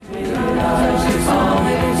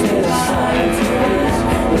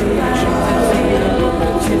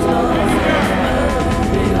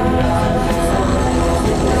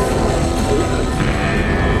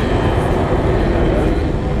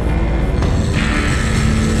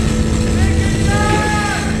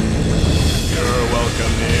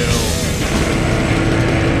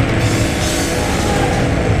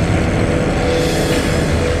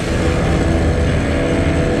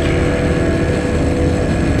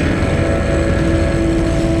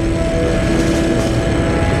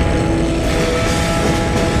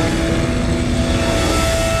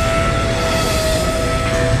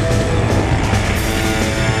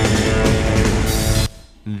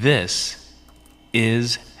This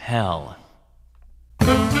is hell.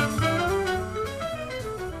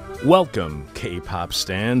 Welcome, K-pop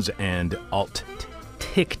stans and alt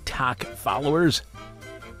TikTok followers.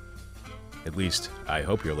 At least, I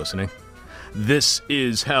hope you're listening. This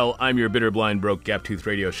is hell. I'm your bitter, blind, broke, gap-toothed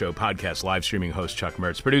radio show, podcast, live streaming host, Chuck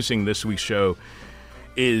Mertz. Producing this week's show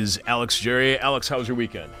is Alex Jerry. Alex, how was your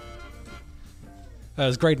weekend? It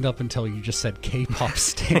was great up until you just said K-pop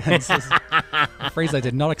stans. A phrase I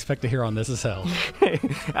did not expect to hear on This Is Hell.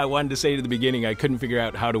 I wanted to say to the beginning, I couldn't figure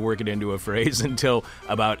out how to work it into a phrase until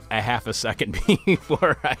about a half a second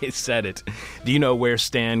before I said it. Do you know where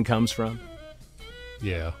stan comes from?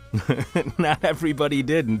 Yeah. Not everybody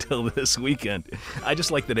did until this weekend. I just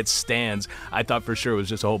like that it stands. I thought for sure it was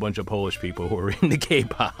just a whole bunch of Polish people who were into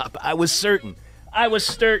K-pop. I was certain,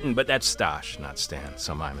 but that's Stash, not Stan,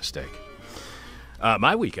 so my mistake.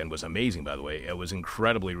 My weekend was amazing, by the way. It was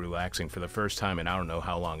incredibly relaxing. For the first time in I don't know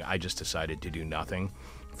how long, I just decided to do nothing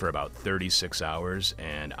for about 36 hours,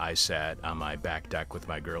 and I sat on my back deck with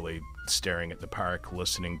my girlie, staring at the park,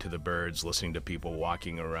 listening to the birds, listening to people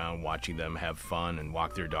walking around, watching them have fun and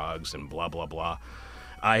walk their dogs and blah, blah, blah.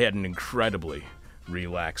 I had an incredibly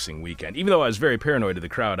relaxing weekend. Even though I was very paranoid of the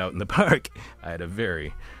crowd out in the park, I had a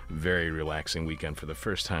very, very relaxing weekend for the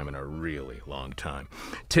first time in a really long time.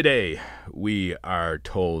 Today, we are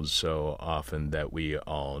told so often that we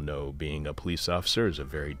all know being a police officer is a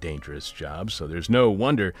very dangerous job, so there's no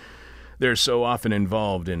wonder they're so often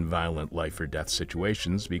involved in violent life or death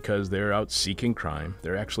situations because they're out seeking crime.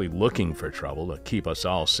 They're actually looking for trouble to keep us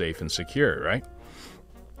all safe and secure, right?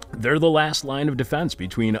 They're the last line of defense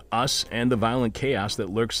between us and the violent chaos that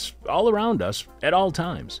lurks all around us at all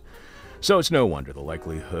times. So it's no wonder the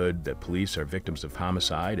likelihood that police are victims of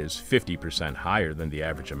homicide is 50% higher than the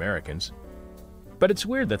average Americans. But it's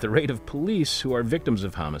weird that the rate of police who are victims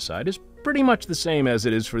of homicide is pretty much the same as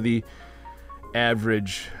it is for the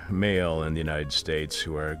average male in the United States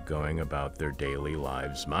who are going about their daily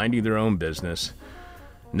lives, minding their own business,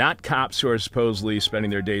 not cops who are supposedly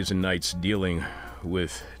spending their days and nights dealing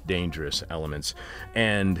with dangerous elements.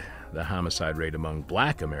 And the homicide rate among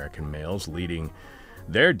black American males leading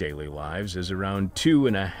their daily lives is around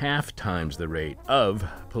 2.5 times the rate of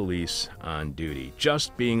police on duty.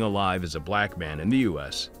 Just being alive as a black man in the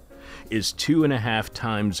U.S. is 2.5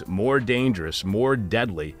 times more dangerous, more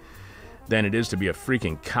deadly than it is to be a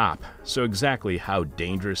freaking cop. So exactly how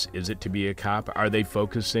dangerous is it to be a cop? Are they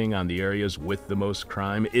focusing on the areas with the most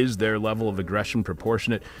crime? Is their level of aggression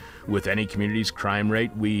proportionate with any community's crime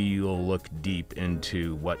rate? We'll look deep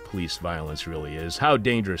into what police violence really is, how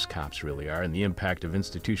dangerous cops really are, and the impact of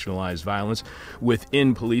institutionalized violence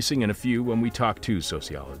within policing in a few when we talk to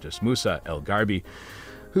sociologist Musa El-Garbi,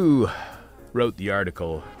 who wrote the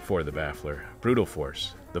article for The Baffler, Brutal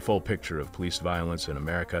Force. The full picture of police violence in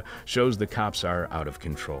America shows the cops are out of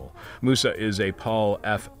control. Musa is a Paul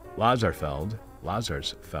F. Lazarsfeld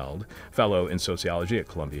Fellow in Sociology at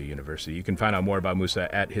Columbia University. You can find out more about Musa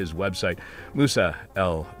at his website,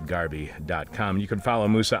 musaelgarbi.com. You can follow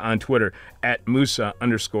Musa on Twitter at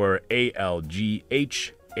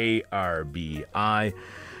Musa_ALGHARBI.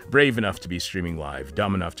 Brave enough to be streaming live,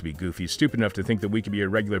 dumb enough to be goofy, stupid enough to think that we could be a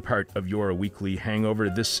regular part of your weekly hangover.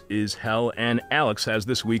 This is hell, and Alex has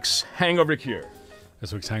this week's hangover cure.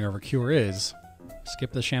 This week's hangover cure is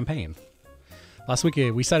skip the champagne. Last week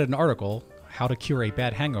we cited an article, How to Cure a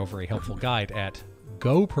Bad Hangover, a helpful guide at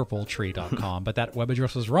gopurpletree.com, but that web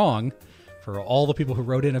address was wrong for all the people who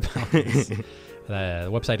wrote in about this. The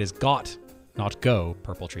website is not Go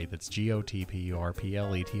Purpletree. That's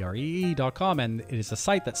GOTPURPLETREE.com, and it is a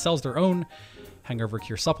site that sells their own hangover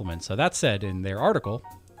cure supplements. So that said, in their article,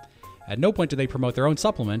 at no point do they promote their own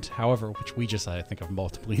supplement, however, which we just, I think, have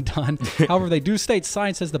multiply done. However, they do state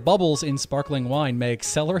science says the bubbles in sparkling wine may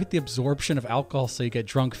accelerate the absorption of alcohol so you get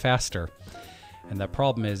drunk faster. And the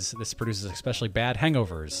problem is this produces especially bad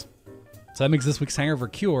hangovers. So that makes this week's hangover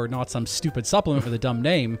cure not some stupid supplement with a dumb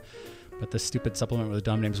name, but the stupid supplement with a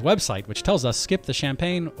dumb name's website, which tells us skip the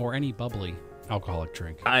champagne or any bubbly alcoholic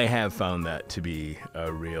drink. I have found that to be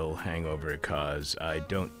a real hangover cause. I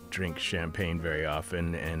don't drink champagne very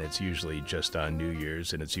often, and it's usually just on New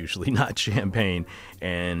Year's, and it's usually not champagne.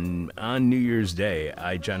 And on New Year's Day,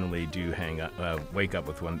 I generally do wake up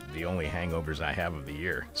with one of the only hangovers I have of the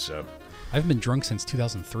year. So I've been drunk since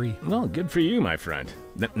 2003. Well, good for you, my friend.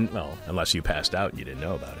 Well, unless you passed out and you didn't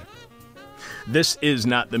know about it. This is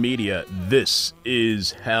not the media. This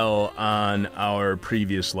is hell on our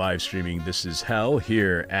previous live streaming. This is hell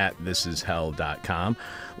here at thisishell.com.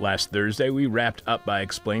 Last Thursday, we wrapped up by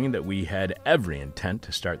explaining that we had every intent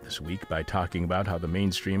to start this week by talking about how the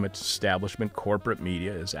mainstream establishment corporate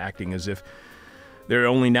media is acting as if They're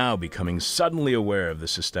only now becoming suddenly aware of the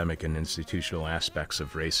systemic and institutional aspects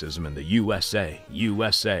of racism in the USA.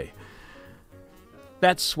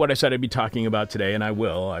 That's what I said I'd be talking about today, and I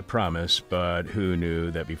will, I promise, but who knew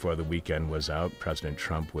that before the weekend was out, President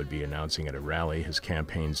Trump would be announcing at a rally his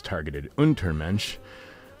campaign's targeted Untermensch,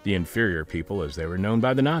 the inferior people as they were known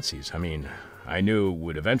by the Nazis. I mean, I knew it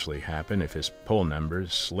would eventually happen if his poll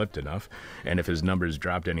numbers slipped enough, and if his numbers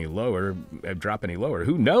drop any lower,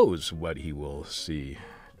 who knows what he will see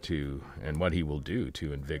to and what he will do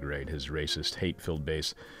to invigorate his racist, hate-filled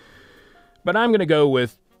base. But I'm going to go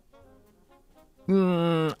with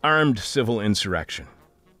armed civil insurrection.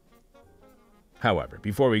 However,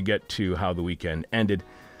 before we get to how the weekend ended,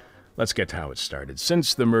 let's get to how it started.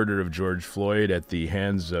 Since the murder of George Floyd at the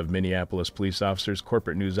hands of Minneapolis police officers,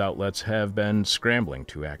 corporate news outlets have been scrambling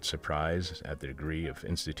to act surprised at the degree of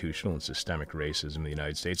institutional and systemic racism in the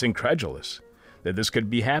United States, incredulous that this could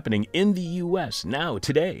be happening in the U.S. now,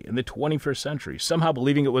 today, in the 21st century, somehow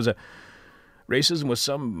believing it was racism was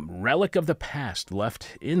some relic of the past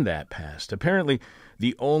left in that past. Apparently,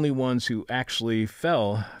 the only ones who actually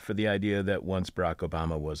fell for the idea that once Barack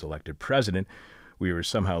Obama was elected president, we were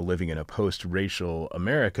somehow living in a post-racial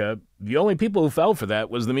America, the only people who fell for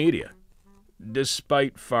that was the media.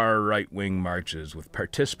 Despite far right-wing marches with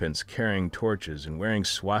participants carrying torches and wearing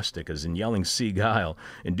swastikas and yelling Sieg Heil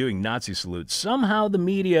and doing Nazi salutes, somehow the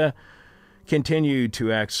media continued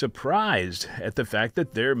to act surprised at the fact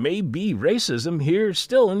that there may be racism here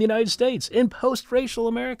still in the United States, in post-racial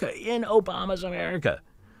America, in Obama's America.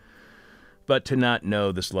 But to not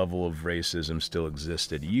know this level of racism still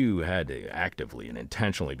existed, you had to actively and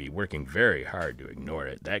intentionally be working very hard to ignore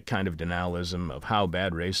it. That kind of denialism of how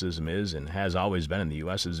bad racism is and has always been in the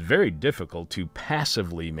U.S. is very difficult to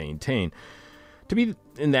passively maintain. To be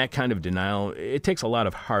in that kind of denial, it takes a lot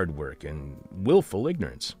of hard work and willful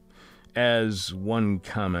ignorance. As one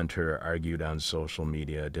commenter argued on social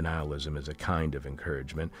media, denialism is a kind of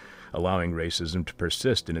encouragement, allowing racism to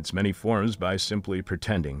persist in its many forms by simply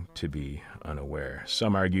pretending to be unaware.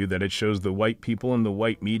 Some argue that it shows the white people in the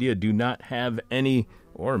white media do not have any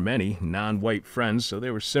or many non-white friends, so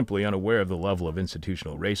they were simply unaware of the level of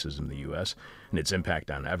institutional racism in the U.S. and its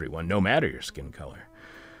impact on everyone, no matter your skin color.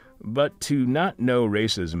 But to not know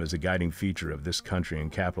racism as a guiding feature of this country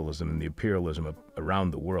and capitalism and the imperialism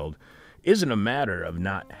around the world isn't a matter of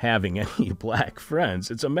not having any black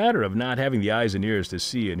friends. It's a matter of not having the eyes and ears to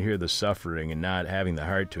see and hear the suffering and not having the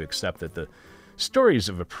heart to accept that the stories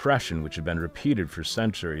of oppression which had been repeated for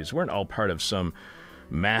centuries weren't all part of some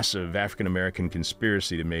massive African-American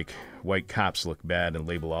conspiracy to make white cops look bad and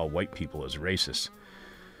label all white people as racist.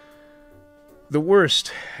 The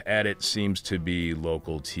worst at it seems to be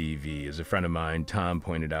local TV. As a friend of mine, Tom,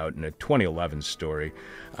 pointed out in a 2011 story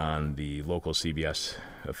on the local CBS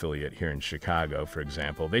affiliate here in Chicago, for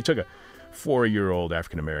example, they took a 4-year-old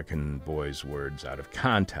African-American boy's words out of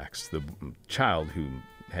context. The child who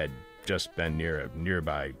had just been near a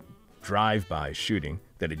nearby drive-by shooting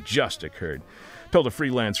that had just occurred told a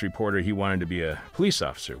freelance reporter he wanted to be a police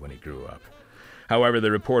officer when he grew up. However,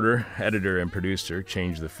 the reporter, editor, and producer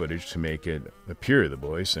changed the footage to make it appear the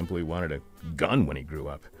boy simply wanted a gun when he grew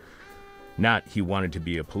up. Not he wanted to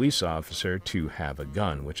be a police officer to have a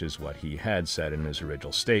gun, which is what he had said in his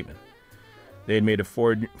original statement. They had made a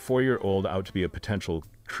 4-year-old out to be a potential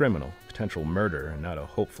criminal, potential murderer, and not a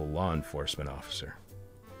hopeful law enforcement officer.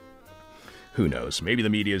 Who knows? Maybe the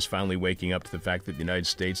media is finally waking up to the fact that the United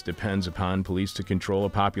States depends upon police to control a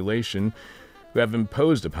population who have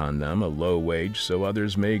imposed upon them a low wage so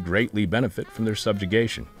others may greatly benefit from their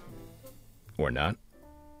subjugation. Or not.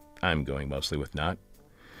 I'm going mostly with not.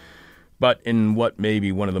 But in what may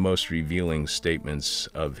be one of the most revealing statements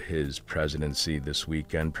of his presidency this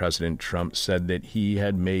weekend, President Trump said that he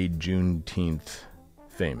had made Juneteenth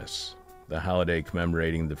famous, the holiday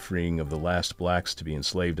commemorating the freeing of the last blacks to be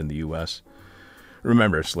enslaved in the U.S.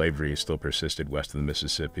 Remember, slavery still persisted west of the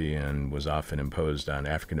Mississippi and was often imposed on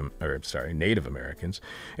Native Americans.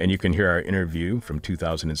 And you can hear our interview from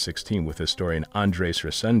 2016 with historian Andres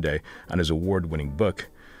Resende on his award-winning book,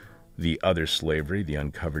 The Other Slavery, The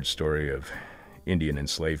Uncovered Story of Indian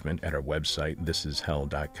Enslavement, at our website,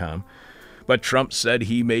 thisishell.com. But Trump said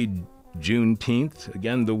he made Juneteenth,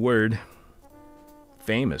 again the word,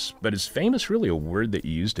 famous. But is famous really a word that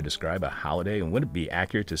you use to describe a holiday? And would it be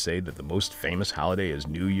accurate to say that the most famous holiday is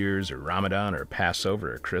New Year's or Ramadan or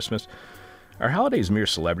Passover or Christmas? Are holidays mere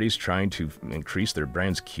celebrities trying to increase their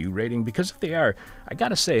brand's Q rating? Because if they are, I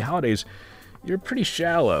gotta say, holidays, you're pretty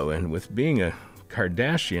shallow. And with being a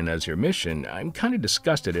Kardashian as your mission, I'm kind of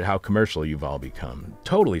disgusted at how commercial you've all become,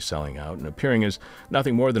 totally selling out and appearing as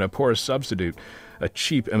nothing more than a poor substitute a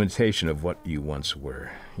cheap imitation of what you once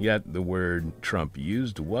were. Yet the word Trump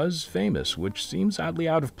used was famous, which seems oddly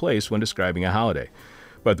out of place when describing a holiday.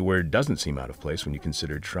 But the word doesn't seem out of place when you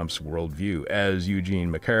consider Trump's worldview. As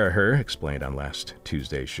Eugene McCarraher explained on last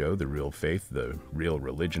Tuesday's show, the real faith, the real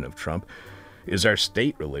religion of Trump, is our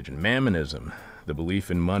state religion, Mammonism, the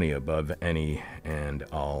belief in money above any and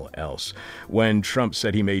all else. When Trump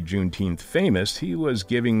said he made Juneteenth famous, he was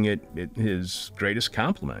giving it his greatest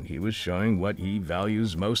compliment. He was showing what he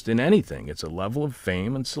values most in anything. It's a level of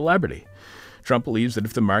fame and celebrity. Trump believes that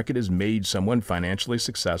if the market has made someone financially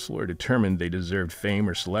successful or determined they deserved fame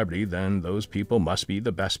or celebrity, then those people must be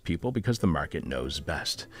the best people because the market knows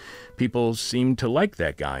best. People seem to like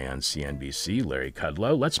that guy on CNBC, Larry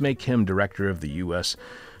Kudlow. Let's make him director of the U.S.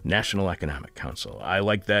 National Economic Council. I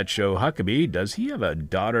like that show Huckabee. Does he have a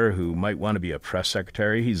daughter who might want to be a press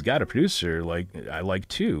secretary? He's got a producer I like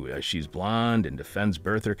too. She's blonde and defends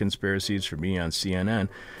birther conspiracies for me on CNN.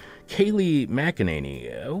 Kayleigh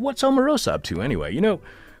McEnany. What's Omarosa up to anyway? You know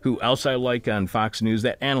who else I like on Fox News?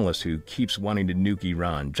 That analyst who keeps wanting to nuke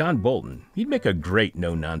Iran, John Bolton. He'd make a great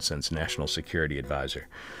no-nonsense national security advisor.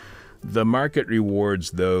 The market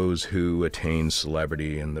rewards those who attain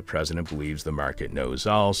celebrity, and the president believes the market knows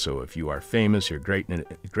all. So if you are famous, your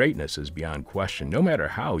greatness is beyond question, no matter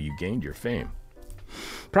how you gained your fame.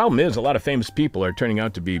 Problem is, a lot of famous people are turning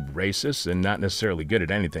out to be racist and not necessarily good at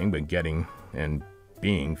anything but getting and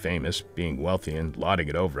being famous, being wealthy, and lauding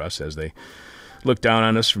it over us as they look down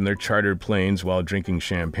on us from their chartered planes while drinking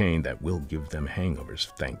champagne that will give them hangovers,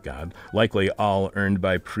 thank God. Likely all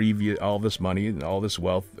this money and all this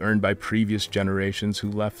wealth earned by previous generations who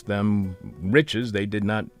left them riches they did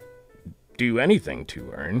not do anything to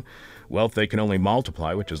earn. Wealth they can only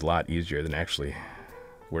multiply, which is a lot easier than actually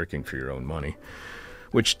working for your own money.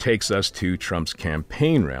 Which takes us to Trump's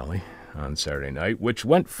campaign rally on Saturday night, which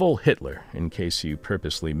went full Hitler. In case you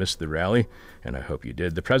purposely missed the rally, and I hope you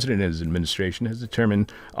did, the president and his administration has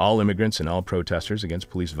determined all immigrants and all protesters against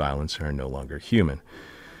police violence are no longer human.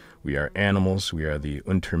 We are animals. We are the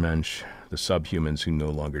Untermensch, the subhumans who no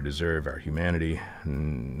longer deserve our humanity,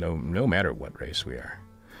 no matter what race we are.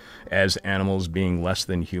 As animals being less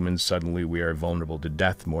than humans, suddenly we are vulnerable to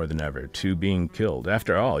death more than ever, to being killed.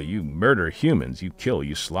 After all, you murder humans, you kill,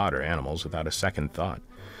 you slaughter animals without a second thought.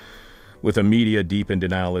 With a media deep in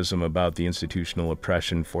denialism about the institutional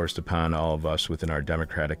oppression forced upon all of us within our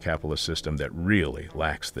democratic capitalist system that really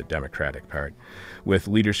lacks the democratic part. With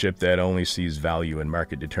leadership that only sees value in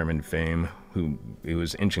market-determined fame, who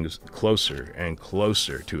is inching closer and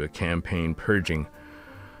closer to a campaign purging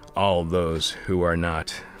all those who are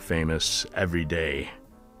not famous every day.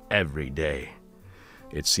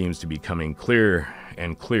 It seems to be becoming clearer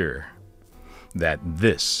and clearer that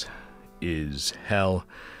this is hell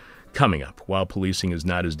coming up. While policing is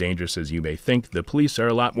not as dangerous as you may think, the police are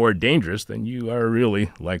a lot more dangerous than you are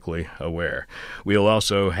really likely aware. We'll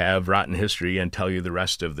also have rotten history and tell you the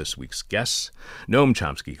rest of this week's guests. Noam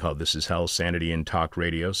Chomsky called This Is Hell sanity in talk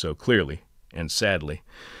radio, so clearly and sadly,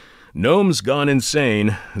 Noam's gone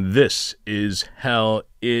insane. This is hell.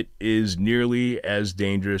 It is nearly as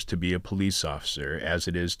dangerous to be a police officer as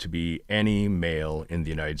it is to be any male in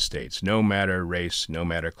the United States, no matter race, no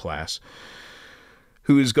matter class,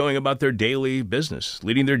 who is going about their daily business,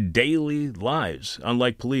 leading their daily lives,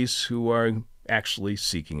 unlike police who are actually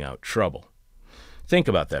seeking out trouble. Think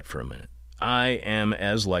about that for a minute. I am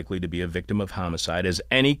as likely to be a victim of homicide as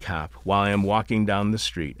any cop while I am walking down the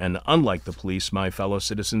street, and unlike the police, my fellow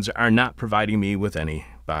citizens are not providing me with any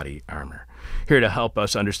body armor. Here to help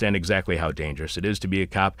us understand exactly how dangerous it is to be a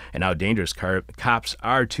cop and how dangerous cops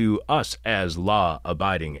are to us as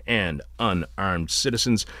law-abiding and unarmed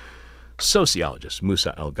citizens, sociologist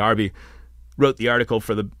Musa El-Garbi wrote the article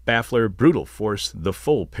for The Baffler, Brutal Force, the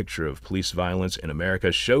full picture of police violence in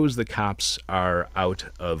America shows the cops are out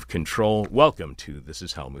of control. Welcome to This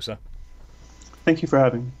Is Hell, Musa. Thank you for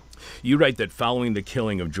having me. You write that following the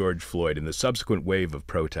killing of George Floyd and the subsequent wave of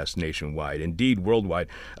protests nationwide, indeed worldwide,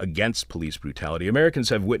 against police brutality, Americans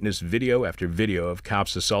have witnessed video after video of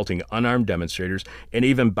cops assaulting unarmed demonstrators and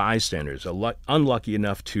even bystanders unlucky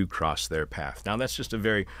enough to cross their path. Now, that's just a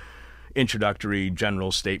very introductory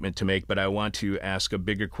general statement to make, but I want to ask a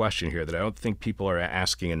bigger question here that I don't think people are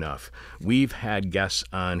asking enough. We've had guests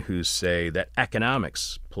on who say that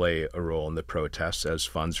economics play a role in the protests, as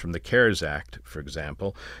funds from the CARES Act, for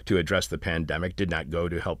example, to address the pandemic did not go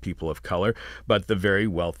to help people of color, but the very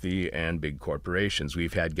wealthy and big corporations.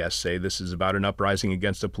 We've had guests say this is about an uprising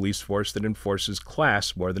against a police force that enforces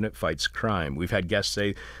class more than it fights crime. We've had guests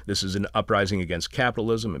say this is an uprising against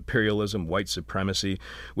capitalism, imperialism, white supremacy,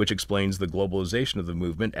 which explains the globalization of the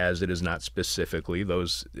movement, as it is not specifically,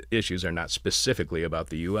 those issues are not specifically about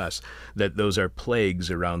the U.S., that those are plagues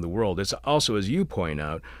around the world. It's also, as you point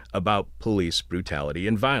out, about police brutality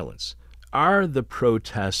and violence. Are the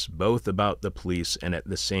protests both about the police and at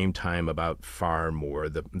the same time about far more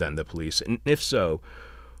than the police? And if so,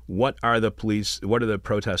 what are the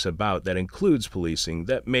protests about that includes policing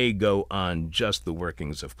that may go on just the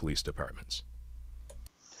workings of police departments?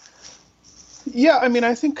 Yeah, I mean,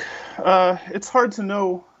 I think it's hard to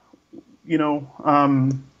know,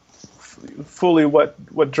 fully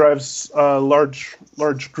what drives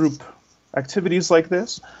large group activities like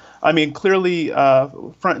this. I mean, clearly,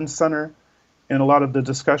 front and center in a lot of the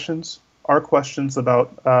discussions are questions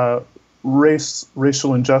about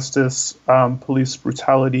racial injustice, police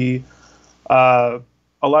brutality. A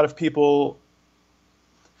lot of people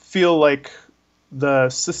feel like the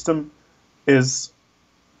system is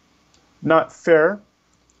not fair,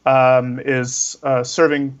 is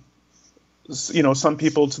serving, some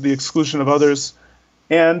people to the exclusion of others.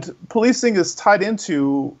 And policing is tied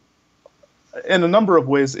into, in a number of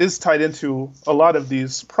ways, is tied into a lot of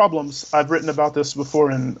these problems. I've written about this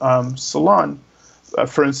before in Salon,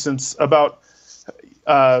 for instance, about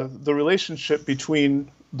the relationship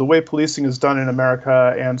between the way policing is done in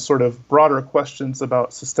America and sort of broader questions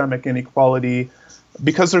about systemic inequality,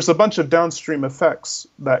 because there's a bunch of downstream effects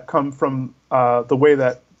that come from the way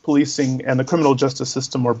that policing and the criminal justice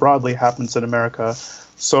system more broadly happens in America.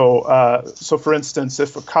 So for instance,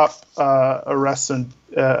 if a cop arrests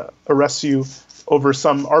you over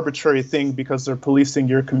some arbitrary thing because they're policing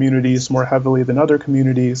your communities more heavily than other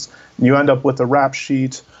communities, and you end up with a rap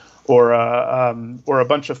sheet or a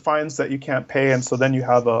bunch of fines that you can't pay, and so then you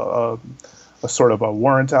have a sort of a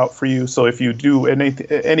warrant out for you. So if you do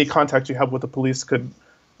any contact you have with the police could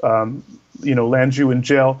land you in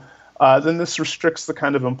jail. Then this restricts the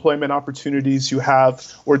kind of employment opportunities you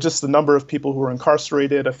have, or just the number of people who are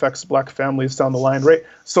incarcerated, affects black families down the line, right?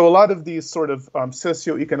 So a lot of these sort of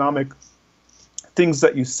socioeconomic things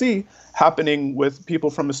that you see happening with people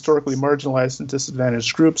from historically marginalized and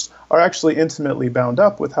disadvantaged groups are actually intimately bound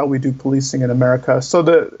up with how we do policing in America. So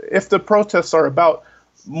if the protests are about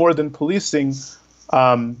more than policing,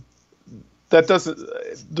 the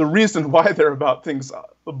reason why they're about things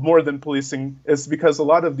more than policing is because a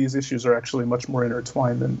lot of these issues are actually much more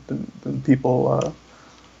intertwined than people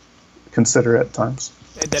consider at times.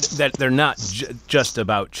 That they're not just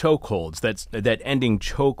about chokeholds. That ending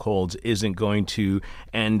chokeholds isn't going to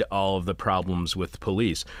end all of the problems with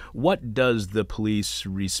police. What does the police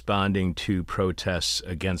responding to protests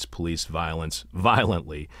against police violence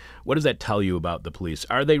violently, what does that tell you about the police?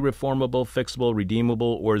 Are they reformable, fixable,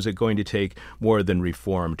 redeemable, or is it going to take more than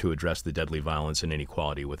reform to address the deadly violence and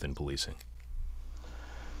inequality within policing?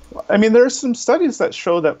 I mean, there are some studies that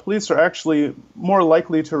show that police are actually more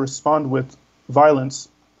likely to respond with violence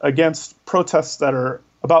against protests that are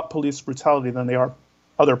about police brutality than they are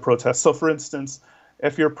other protests. So, for instance,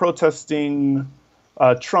 if you're protesting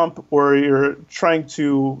Trump, or you're trying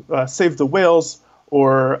to save the whales,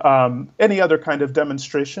 or any other kind of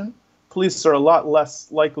demonstration, police are a lot less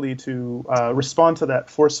likely to respond to that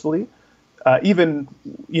forcefully, even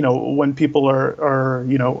when people are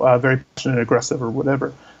very passionate and aggressive or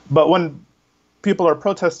whatever. But when people are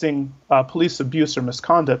protesting police abuse or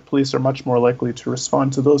misconduct, police are much more likely to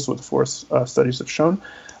respond to those with force, studies have shown.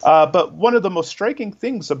 But one of the most striking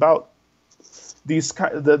things about these, there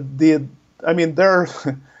are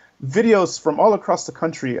videos from all across the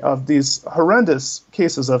country of these horrendous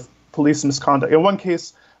cases of police misconduct. In one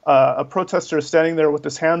case, a protester is standing there with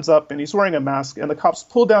his hands up and he's wearing a mask, and the cops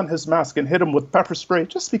pull down his mask and hit him with pepper spray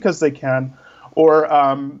just because they can. Or,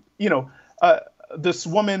 this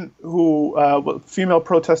woman female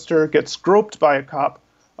protester, gets groped by a cop.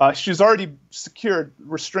 She's already secured,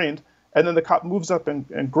 restrained, and then the cop moves up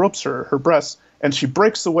and gropes her breasts, and she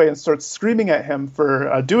breaks away and starts screaming at him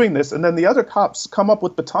for doing this. And then the other cops come up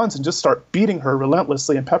with batons and just start beating her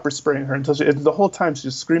relentlessly and pepper spraying her until the whole time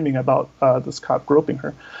she's screaming about this cop groping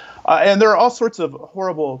her. And there are all sorts of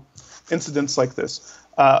horrible incidents like this.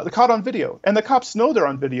 They're caught on video, and the cops know they're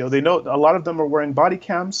on video. They know a lot of them are wearing body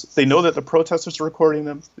cams. They know that the protesters are recording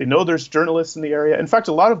them. They know there's journalists in the area. In fact,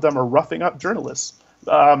 a lot of them are roughing up journalists.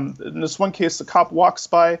 In this one case, the cop walks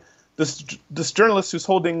by this journalist who's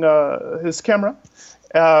holding his camera,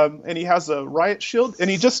 and he has a riot shield, and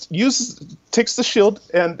he just takes the shield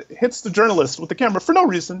and hits the journalist with the camera for no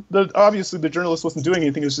reason. Obviously, the journalist wasn't doing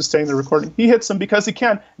anything; he was just staying there recording. He hits him because he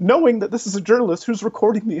can, knowing that this is a journalist who's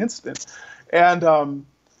recording the incident, and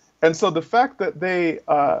so the fact that they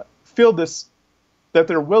feel this, that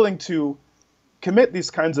they're willing to commit these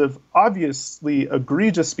kinds of obviously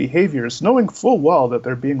egregious behaviors, knowing full well that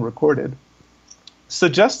they're being recorded,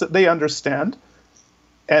 suggests that they understand,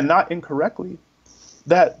 and not incorrectly,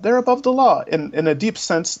 that they're above the law. In a deep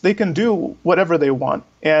sense, they can do whatever they want,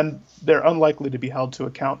 and they're unlikely to be held to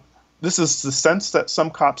account. This is the sense that some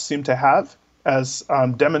cops seem to have, as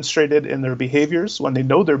demonstrated in their behaviors when they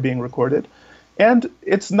know they're being recorded. And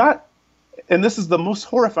it's not, and this is the most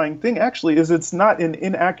horrifying thing actually, is it's not an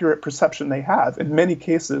inaccurate perception they have. In many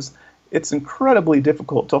cases, it's incredibly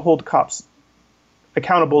difficult to hold cops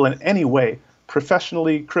accountable in any way,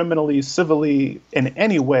 professionally, criminally, civilly, in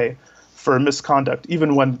any way, for misconduct,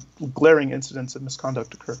 even when glaring incidents of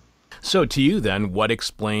misconduct occur. So to you then, what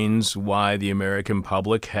explains why the American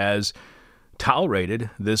public has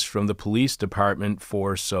tolerated this from the police department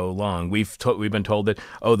for so long? We've been told that,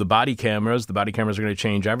 the body cameras are going to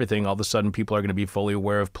change everything. All of a sudden, people are going to be fully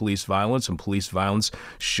aware of police violence, and police violence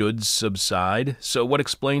should subside. So what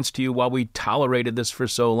explains to you why we tolerated this for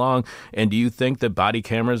so long? And do you think that body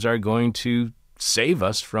cameras are going to save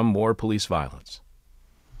us from more police violence?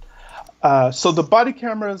 So the body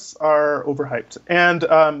cameras are overhyped, and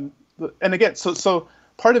again, so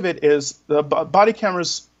part of it is the body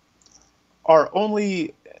cameras are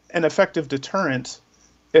only an effective deterrent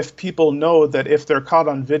if people know that if they're caught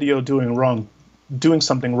on video doing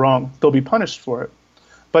something wrong, they'll be punished for it.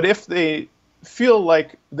 But if they feel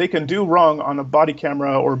like they can do wrong on a body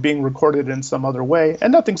camera or being recorded in some other way,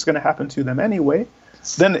 and nothing's going to happen to them anyway,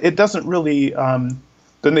 then it doesn't really.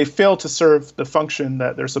 Then they fail to serve the function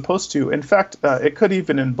that they're supposed to. In fact, it could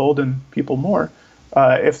even embolden people more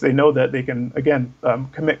if they know that they can, again,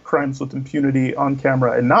 commit crimes with impunity on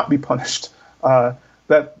camera and not be punished.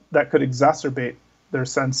 That could exacerbate their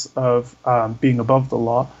sense of being above the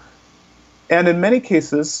law. And in many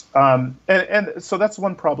cases, and so that's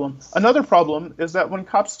one problem. Another problem is that when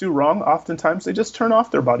cops do wrong, oftentimes they just turn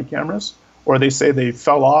off their body cameras, or they say they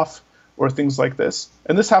fell off, or things like this.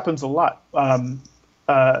 And this happens a lot.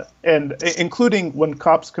 And including when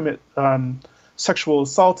cops commit sexual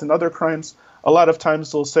assault and other crimes, a lot of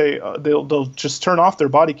times they'll say they'll just turn off their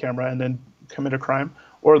body camera and then commit a crime,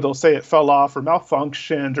 or they'll say it fell off or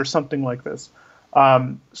malfunctioned or something like this.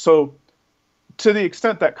 So to the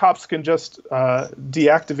extent that cops can just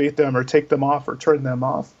deactivate them or take them off or turn them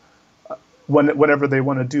off whenever they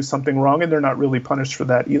want to do something wrong, and they're not really punished for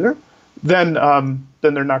that either, then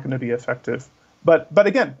they're not going to be effective. But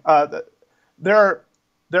again, there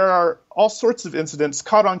are all sorts of incidents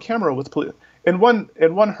caught on camera with police. In one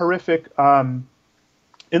horrific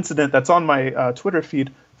incident that's on my Twitter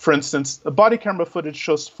feed, for instance, the body camera footage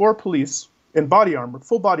shows 4 police in body armor,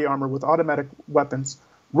 full body armor with automatic weapons,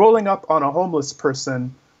 rolling up on a homeless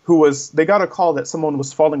person they got a call that someone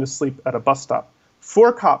was falling asleep at a bus stop.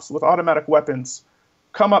 4 cops with automatic weapons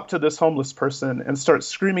come up to this homeless person and start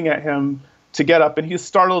screaming at him to get up, and he's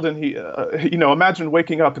startled, and he, imagine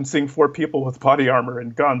waking up and seeing 4 people with body armor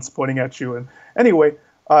and guns pointing at you. And anyway,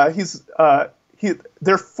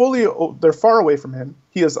 they're far away from him.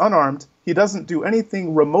 He is unarmed. He doesn't do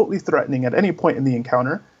anything remotely threatening at any point in the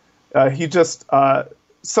encounter. He just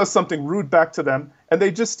says something rude back to them, and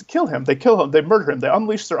they just kill him. They kill him. They murder him. They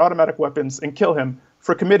unleash their automatic weapons and kill him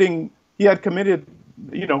for he had committed,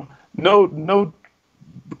 no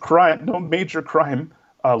crime, no major crime.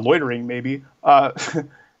 Loitering, maybe.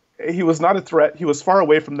 He was not a threat. He was far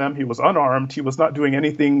away from them. He was unarmed. He was not doing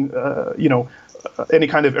anything, any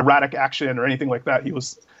kind of erratic action or anything like that.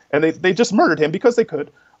 And they just murdered him because they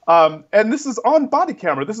could. And this is on body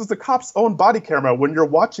camera. This is the cop's own body camera when you're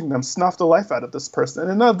watching them snuff the life out of this person.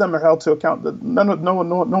 And none of them are held to account. No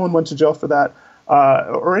one went to jail for that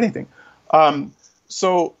or anything.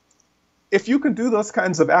 So if you can do those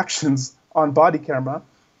kinds of actions on body camera,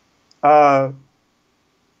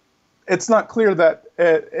 it's not clear that,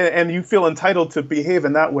 and you feel entitled to behave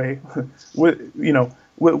in that way,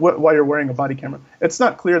 while you're wearing a body camera. It's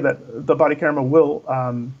not clear that the body camera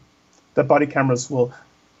that body cameras will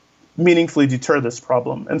meaningfully deter this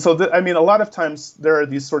problem. And so, a lot of times there are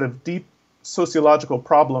these sort of deep sociological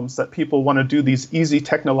problems that people want to do these easy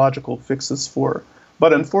technological fixes for.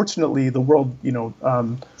 But unfortunately, the world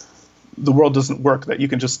doesn't work that you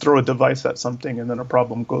can just throw a device at something and then a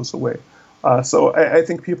problem goes away. So I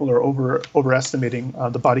think people are overestimating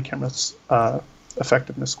the body camera's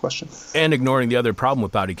effectiveness question. And ignoring the other problem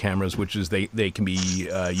with body cameras, which is they can be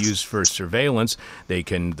used for surveillance.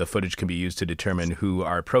 The footage can be used to determine who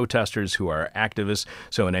are protesters, who are activists.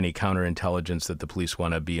 So in any counterintelligence that the police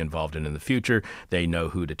want to be involved in the future, they know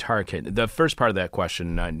who to target. The first part of that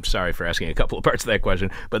question, I'm sorry for asking a couple of parts of that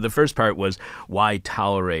question, but the first part was, why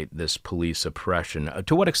tolerate this police oppression?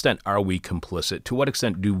 To what extent are we complicit? To what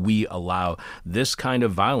extent do we allow this kind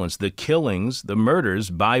of violence, the killings, the murders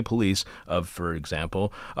by police of, for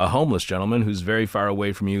example, a homeless gentleman who's very far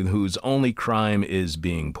away from you, whose only crime is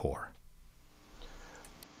being poor?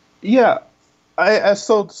 Yeah,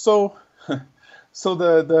 so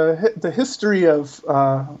the history of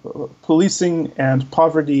policing and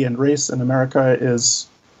poverty and race in America is,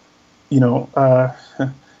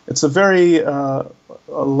 it's a very a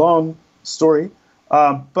long story.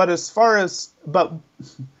 But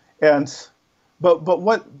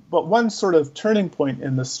one sort of turning point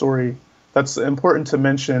in the story that's important to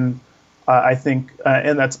mention, I think,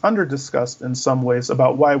 and that's under-discussed in some ways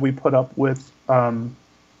about why we put up with some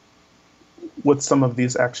of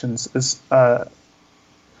these actions is,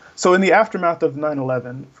 so in the aftermath of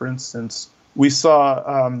 9/11, for instance, we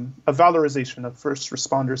saw a valorization of first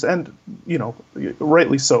responders, and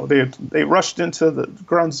rightly so. They rushed into the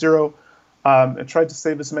ground zero and tried to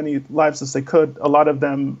save as many lives as they could. A lot of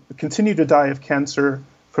them continue to die of cancer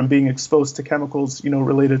from being exposed to chemicals,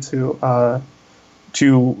 related to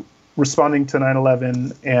responding to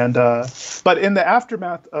 9/11. And but in the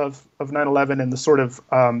aftermath of 9/11 and the sort of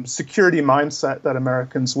security mindset that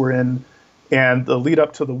Americans were in, and the lead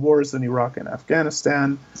up to the wars in Iraq and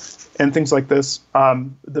Afghanistan, and things like this,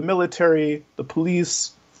 the military, the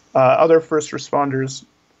police, other first responders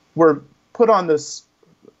were put on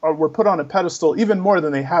a pedestal even more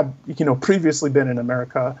than they had, previously been in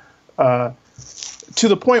America, to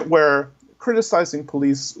the point where criticizing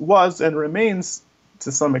police was and remains,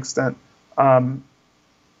 to some extent,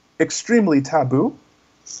 extremely taboo.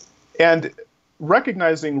 And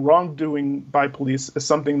recognizing wrongdoing by police is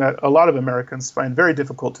something that a lot of Americans find very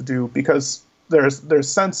difficult to do, because there's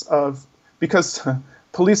because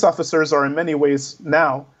police officers are in many ways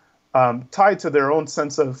now tied to their own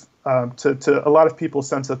sense of to a lot of people's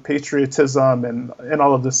sense of patriotism and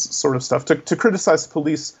all of this sort of stuff. To criticize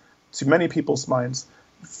police, to many people's minds,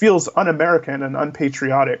 feels un-American and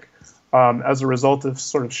unpatriotic as a result of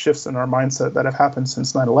sort of shifts in our mindset that have happened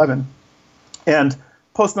since 9/11. And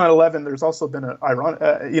post 9/11, there's also been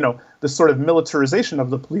this sort of militarization of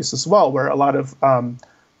the police as well, where a lot of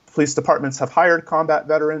police departments have hired combat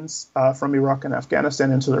veterans from Iraq and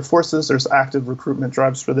Afghanistan into their forces. There's active recruitment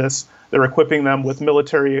drives for this. They're equipping them with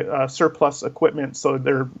military surplus equipment, so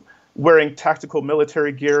they're wearing tactical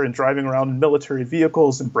military gear and driving around in military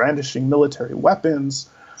vehicles and brandishing military weapons.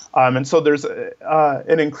 And so there's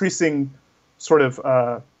an increasing sort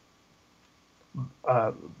of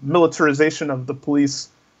militarization of the police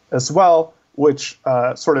as well, which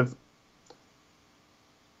sort of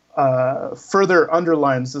further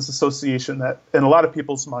underlines this association that in a lot of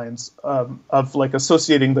people's minds of like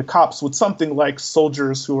associating the cops with something like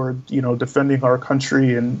soldiers who are defending our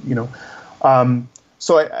country, and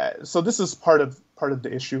so this is part of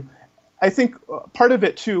the issue. I think part of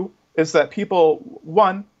it too is that people,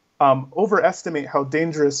 one, overestimate how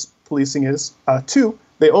dangerous policing is. Two,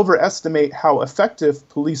 they overestimate how effective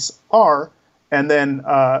police are, and then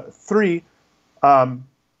three,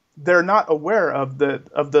 they're not aware of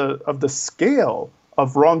the scale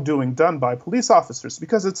of wrongdoing done by police officers,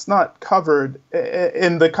 because it's not covered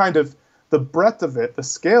in the kind of the breadth of it. The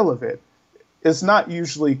scale of it is not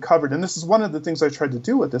usually covered, and this is one of the things I tried to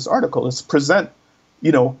do with this article, is present,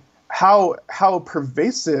 how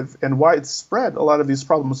pervasive and widespread a lot of these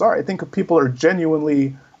problems are. I think people are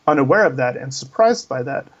genuinely unaware of that and surprised by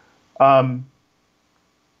that.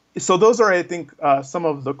 So those are, I think, some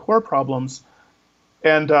of the core problems.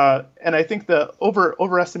 And I think the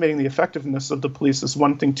overestimating the effectiveness of the police is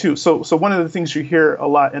one thing too. So one of the things you hear a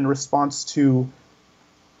lot in response to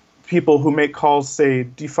people who make calls, say,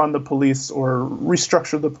 defund the police or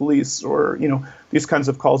restructure the police, or these kinds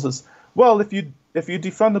of calls, is, well, if you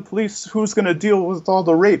defund the police, who's going to deal with all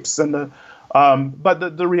the rapes and the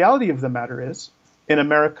but the reality of the matter is, in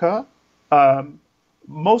America,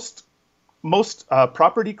 most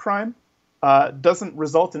property crime doesn't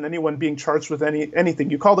result in anyone being charged with anything.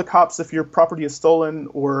 You call the cops if your property is stolen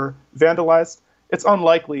or vandalized. It's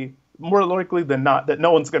unlikely, more likely than not, that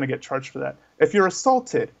no one's going to get charged for that. If you're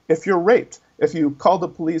assaulted, if you're raped, if you call the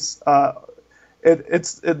police,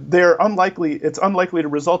 it's unlikely to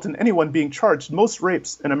result in anyone being charged. Most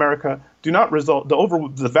rapes in America do not result,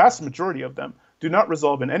 the vast majority of them do not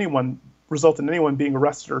result in anyone result in anyone being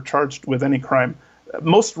arrested or charged with any crime.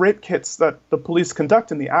 Most rape kits that the police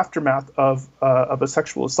conduct in the aftermath of a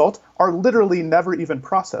sexual assault are literally never even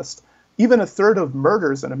processed. Even a third of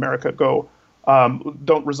murders in America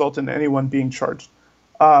don't result in anyone being charged.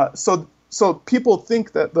 So people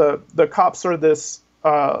think that the cops are this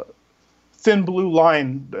thin blue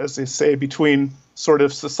line, as they say, between sort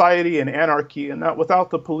of society and anarchy, and that without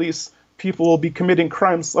the police, people will be committing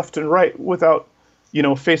crimes left and right without,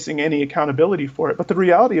 facing any accountability for it. But the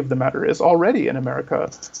reality of the matter is, already in America,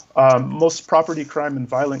 most property crime and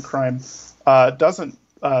violent crime doesn't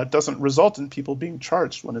result in people being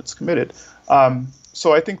charged when it's committed.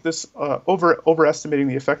 So I think this overestimating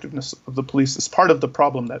the effectiveness of the police is part of the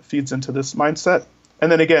problem that feeds into this mindset.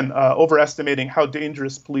 And then again, overestimating how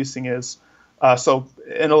dangerous policing is. So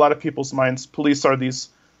in a lot of people's minds, police are these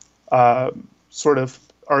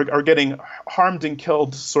are getting harmed and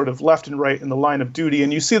killed sort of left and right in the line of duty.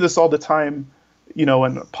 And you see this all the time,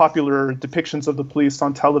 in popular depictions of the police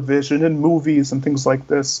on television and movies and things like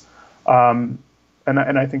this. And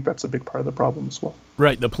I think that's a big part of the problem as well.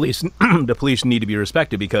 Right. The police need to be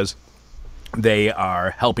respected because they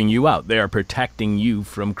are helping you out. They are protecting you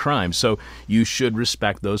from crime. So you should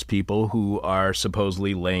respect those people who are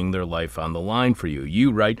supposedly laying their life on the line for you.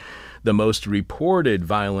 You write the most reported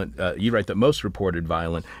violent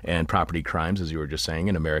and property crimes, as you were just saying,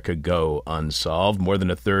 in America go unsolved. More than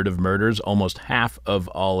a third of murders, almost half of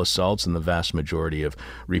all assaults, and the vast majority of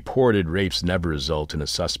reported rapes never result in a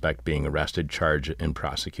suspect being arrested, charged, and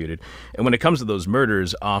prosecuted. And when it comes to those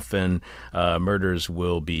murders, often murders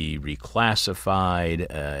will be reclassified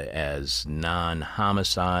as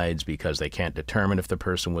non-homicides because they can't determine if the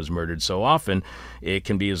person was murdered. So often it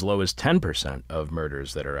can be as low as 10% of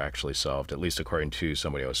murders that are actually solved, at least according to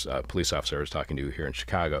somebody else, a police officer I was talking to here in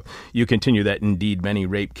Chicago. You continue that indeed many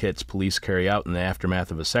rape kits police carry out in the aftermath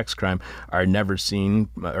of a sex crime are never seen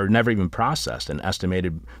or never even processed. An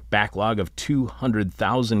estimated backlog of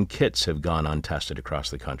 200,000 kits have gone untested across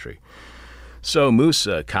the country. So,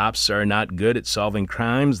 Musa, cops are not good at solving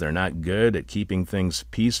crimes. They're not good at keeping things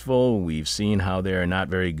peaceful. We've seen how they are not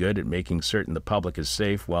very good at making certain the public is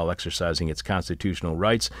safe while exercising its constitutional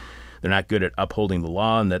rights. They're not good at upholding the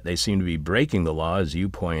law, and that they seem to be breaking the law, as you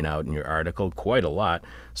point out in your article, quite a lot.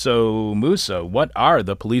 So, Musa, what are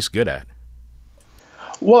the police good at?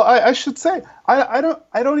 Well, I should say, I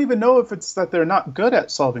don't even know if it's that they're not good at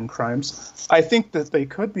solving crimes. I think that they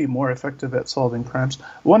could be more effective at solving crimes.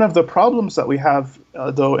 One of the problems that we have,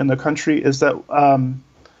 though, in the country is that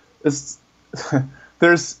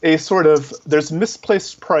there's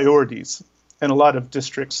misplaced priorities in a lot of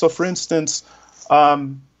districts. So, for instance,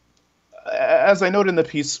 as I noted in the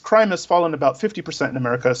piece, crime has fallen about 50% in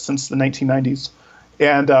America since the 1990s.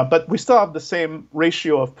 But we still have the same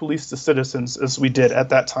ratio of police to citizens as we did at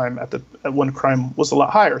that time, at when crime was a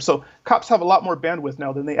lot higher. So cops have a lot more bandwidth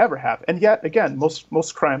now than they ever have. And yet, again,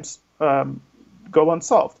 most crimes go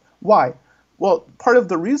unsolved. Why? Well, part of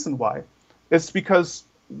the reason why is because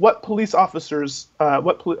what police officers,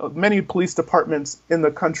 many police departments in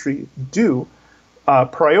the country do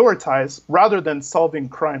prioritize, rather than solving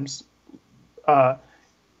crimes,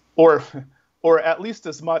 or at least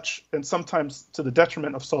as much, and sometimes to the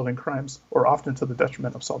detriment of solving crimes, or often to the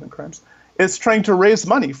detriment of solving crimes, is trying to raise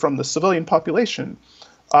money from the civilian population.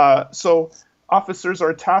 So officers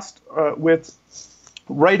are tasked with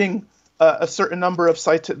writing a certain number of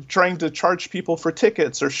trying to charge people for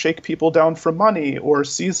tickets, or shake people down for money, or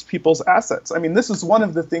seize people's assets. I mean, this is one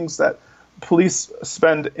of the things that police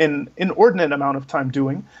spend an inordinate amount of time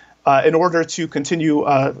doing. In order to continue,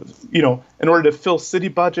 in order to fill city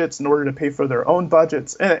budgets, in order to pay for their own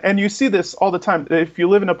budgets. And you see this all the time. If you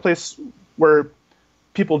live in a place where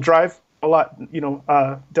people drive a lot,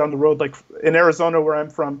 down the road, like in Arizona, where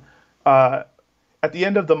I'm from, at the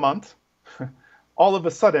end of the month, all of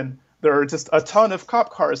a sudden, there are just a ton of cop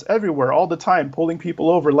cars everywhere all the time, pulling people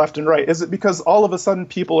over left and right. Is it because all of a sudden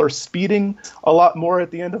people are speeding a lot more at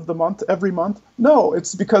the end of the month, every month? No,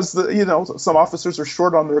 it's because some officers are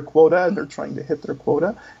short on their quota and they're trying to hit their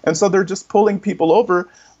quota, and so they're just pulling people over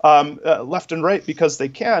left and right because they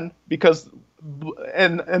can.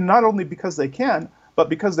 And not only because they can, but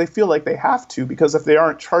because they feel like they have to. Because if they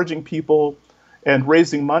aren't charging people and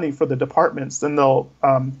raising money for the departments, then they'll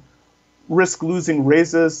risk losing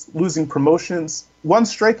raises, losing promotions. One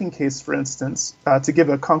striking case, for instance, to give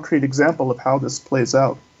a concrete example of how this plays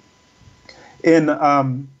out. In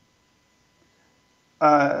Auburn,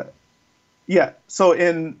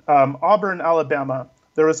 Alabama,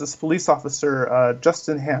 there was this police officer,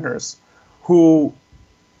 Justin Hanners, who,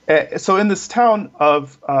 so in this town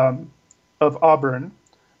of Auburn,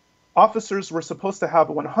 officers were supposed to have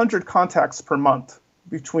 100 contacts per month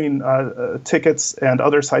between tickets and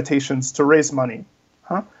other citations to raise money.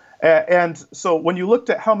 And so when you looked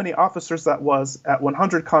at how many officers that was at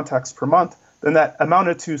 100 contacts per month, then that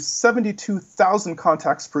amounted to 72,000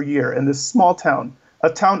 contacts per year in this small town,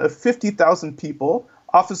 a town of 50,000 people.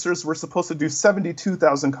 Officers were supposed to do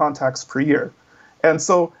 72,000 contacts per year. And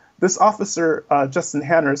so this officer, Justin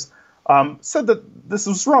Hanners, said that this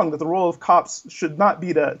was wrong, that the role of cops should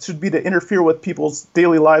be to interfere with people's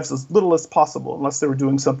daily lives as little as possible, unless they were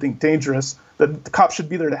doing something dangerous, that the cops should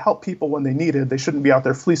be there to help people when they needed. They shouldn't be out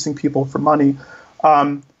there fleecing people for money.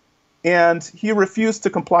 And he refused to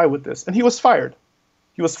comply with this, and he was fired.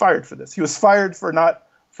 He was fired for this. He was fired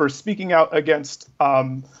for speaking out against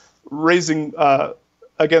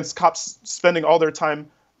against cops spending all their time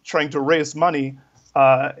trying to raise money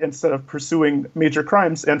instead of pursuing major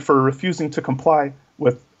crimes, and for refusing to comply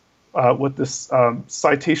with this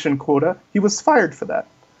citation quota. He was fired for that.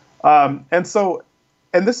 And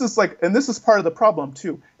this is part of the problem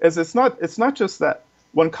too. Is it's not just that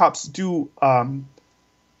when cops do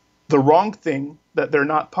the wrong thing that they're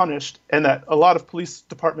not punished, and that a lot of police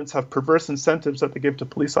departments have perverse incentives that they give to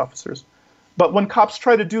police officers. But when cops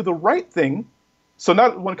try to do the right thing, so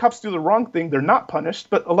not when cops do the wrong thing, they're not punished,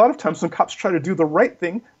 but a lot of times when cops try to do the right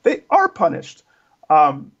thing, they are punished.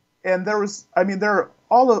 And there are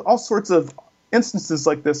all sorts of instances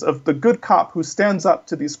like this of the good cop who stands up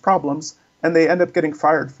to these problems, and they end up getting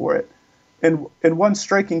fired for it. In one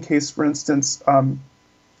striking case, for instance,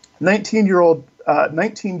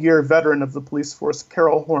 19-year veteran of the police force,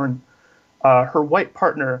 Carol Horn, her white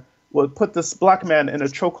partner would put this black man in a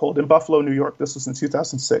chokehold in Buffalo, New York. This was in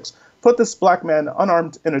 2006. Put this black man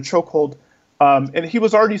unarmed in a chokehold, and he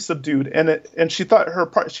was already subdued. And she told her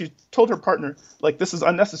partner, like, this is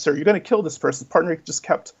unnecessary. You're going to kill this person. The partner just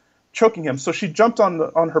kept choking him. So she jumped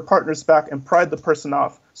on her partner's back and pried the person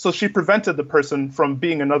off. So she prevented the person from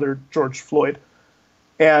being another George Floyd.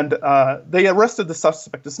 And they arrested the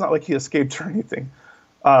suspect. It's not like he escaped or anything.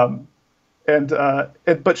 But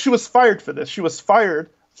she was fired for this. She was fired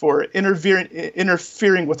for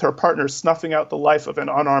interfering with her partner, snuffing out the life of an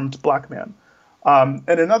unarmed black man. And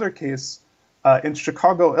another case in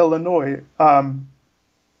Chicago, Illinois,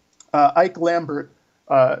 Ike Lambert,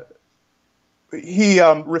 he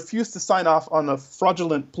refused to sign off on a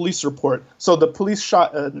fraudulent police report. So the police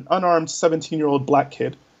shot an unarmed 17-year-old black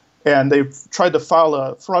kid, and they tried to file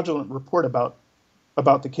a fraudulent report about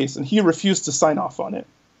the case, and he refused to sign off on it.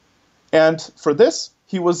 And for this,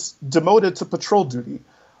 he was demoted to patrol duty.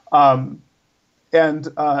 You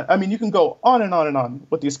can go on and on and on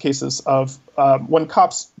with these cases of when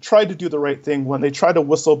cops try to do the right thing, when they try to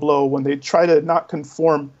whistleblow, when they try to not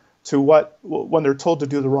conform to when they're told to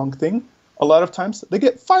do the wrong thing. A lot of times they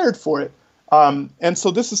get fired for it. And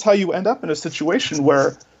so this is how you end up in a situation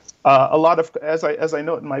where a lot of, as I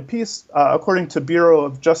note in my piece, according to Bureau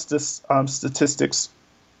of Justice statistics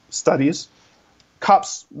studies,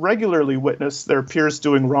 cops regularly witness their peers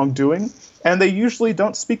doing wrongdoing, and they usually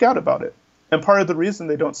don't speak out about it. And part of the reason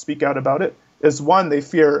they don't speak out about it is, one, they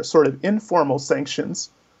fear sort of informal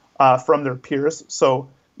sanctions from their peers. So,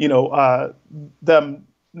 them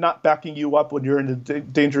not backing you up when you're in a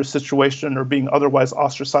dangerous situation or being otherwise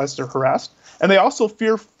ostracized or harassed. And they also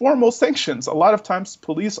fear formal sanctions. A lot of times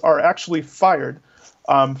police are actually fired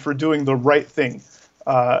for doing the right thing,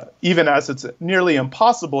 even as it's nearly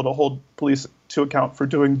impossible to hold police to account for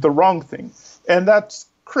doing the wrong thing. And that's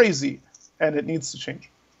crazy, and it needs to change.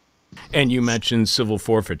 And you mentioned civil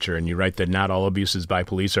forfeiture, and you write that not all abuses by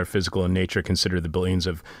police are physical in nature. Consider the billions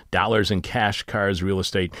of dollars in cash, cars, real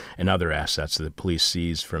estate, and other assets that police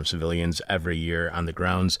seize from civilians every year on the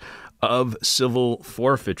grounds of civil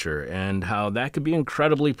forfeiture, and how that could be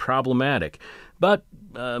incredibly problematic. But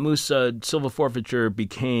Musa, civil forfeiture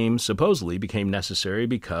supposedly became necessary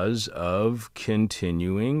because of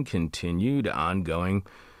continued ongoing,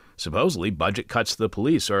 supposedly, budget cuts to the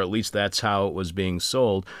police, or at least that's how it was being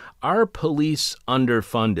sold. Are police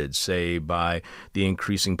underfunded, say, by the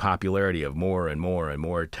increasing popularity of more and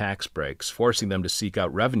more tax breaks, forcing them to seek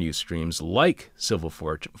out revenue streams like civil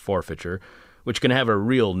forfeiture, which can have a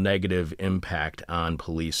real negative impact on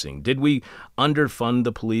policing? Did we underfund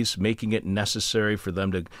the police, making it necessary for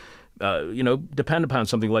them to depend upon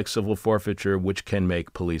something like civil forfeiture, which can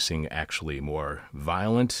make policing actually more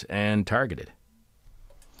violent and targeted?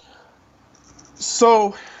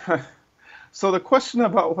 So the question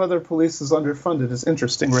about whether police is underfunded is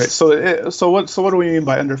interesting, right? So what do we mean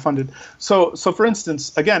by underfunded? So for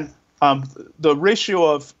instance, again, the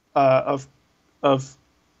ratio of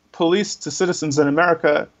police to citizens in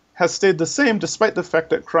America has stayed the same despite the fact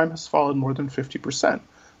that crime has fallen more than 50%.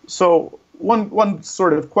 So one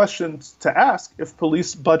sort of question to ask if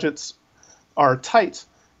police budgets are tight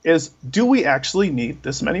is, do we actually need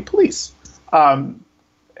this many police?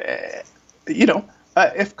 If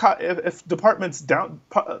departments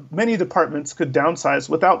many departments could downsize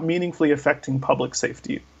without meaningfully affecting public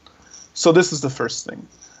safety. So this is the first thing.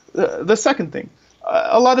 The second thing,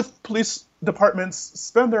 a lot of police departments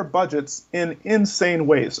spend their budgets in insane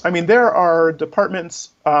ways. I mean, there are departments,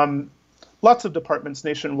 lots of departments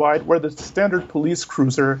nationwide where the standard police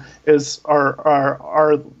cruiser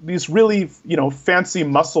are these really, fancy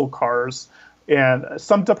muscle cars. And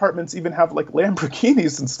some departments even have like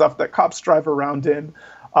Lamborghinis and stuff that cops drive around in.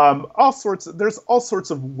 There's all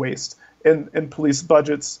sorts of waste in police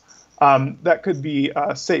budgets that could be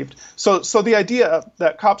saved. So the idea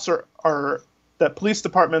that that police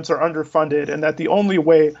departments are underfunded and that the only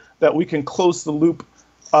way that we can close the loop,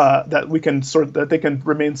 that they can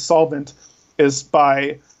remain solvent, is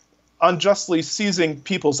by unjustly seizing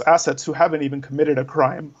people's assets who haven't even committed a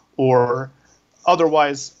crime, or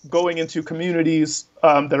otherwise going into communities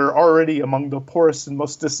that are already among the poorest and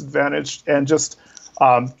most disadvantaged, and just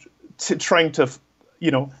trying to,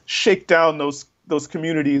 shake down those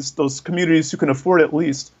communities who can afford it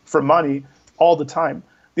least for money all the time.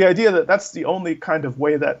 The idea that that's the only kind of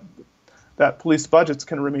way that police budgets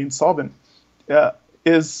can remain solvent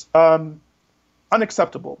is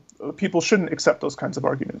unacceptable. People shouldn't accept those kinds of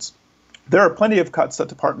arguments. There are plenty of cuts that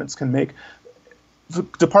departments can make. The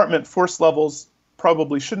department force levels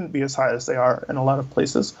probably shouldn't be as high as they are in a lot of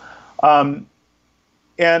places, and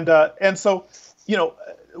so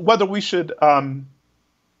whether we should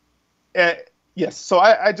yes. So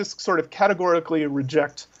I just sort of categorically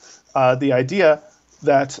reject the idea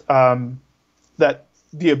that that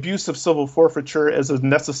the abuse of civil forfeiture is a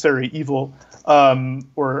necessary evil,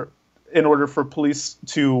 or in order for police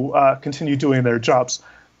to continue doing their jobs.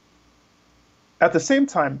 At the same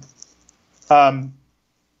time,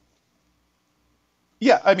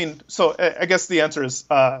 so I guess the answer is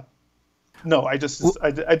no. I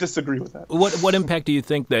disagree with that. What impact do you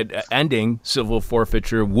think that ending civil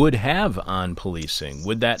forfeiture would have on policing?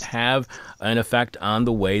 Would that have an effect on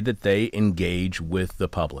the way that they engage with the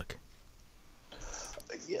public?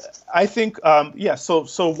 I think,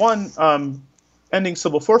 So one, ending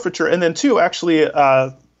civil forfeiture, and then two, actually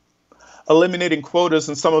eliminating quotas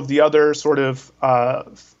and some of the other sort of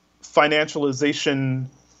financialization.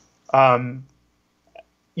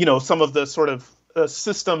 Some of the sort of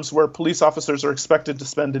systems where police officers are expected to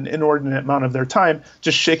spend an inordinate amount of their time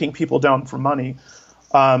just shaking people down for money.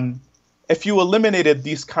 If you eliminated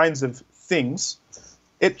these kinds of things,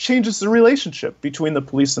 it changes the relationship between the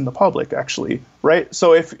police and the public, actually, right?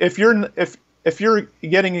 So if your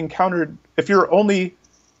only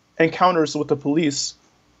encounters with the police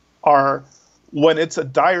are when it's a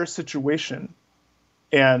dire situation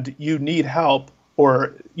and you need help,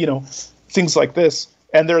 or things like this,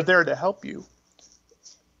 and they're there to help you,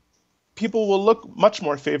 people will look much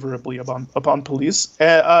more favorably upon police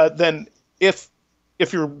than if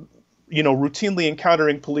you're routinely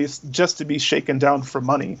encountering police just to be shaken down for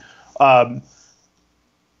money. And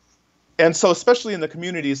so, especially in the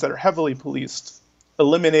communities that are heavily policed,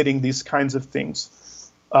 eliminating these kinds of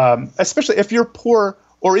things, especially if you're poor,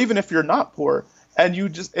 or even if you're not poor, and you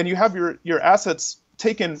have your assets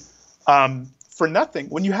taken for nothing,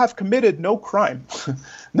 when you have committed no crime,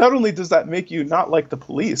 not only does that make you not like the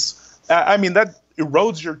police, that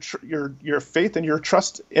erodes your faith and your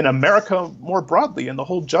trust in America more broadly, in the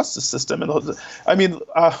whole justice system. And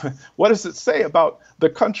what does it say about the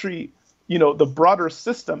country, the broader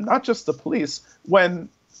system, not just the police, when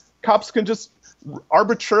cops can just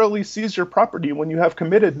arbitrarily seize your property when you have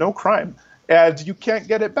committed no crime and you can't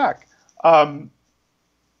get it back? Or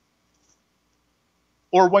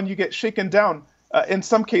when you get shaken down, in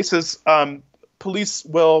some cases, police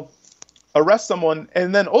will arrest someone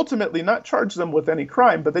and then ultimately not charge them with any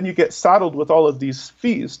crime, but then you get saddled with all of these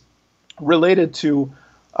fees related to,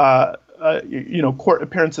 court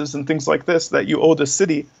appearances and things like this that you owe the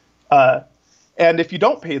city. And if you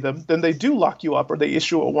don't pay them, then they do lock you up, or they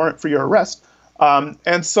issue a warrant for your arrest.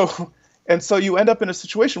 And so you end up in a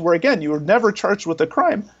situation where, again, you were never charged with a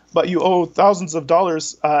crime, but you owe thousands of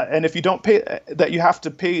dollars, and if you don't pay, that you have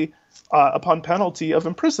to pay upon penalty of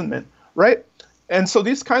imprisonment, right? And so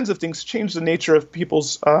these kinds of things change the nature of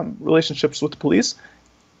people's relationships with the police,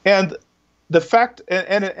 and the fact,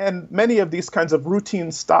 and many of these kinds of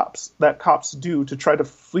routine stops that cops do to try to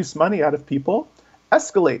fleece money out of people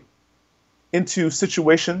escalate into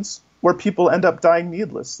situations where people end up dying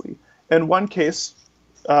needlessly. In one case,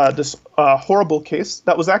 this horrible case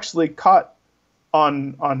that was actually caught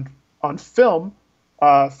on film,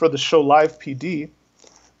 for the show Live PD,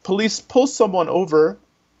 police pull someone over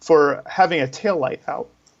for having a taillight out.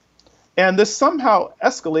 And this somehow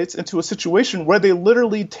escalates into a situation where they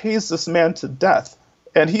literally tase this man to death.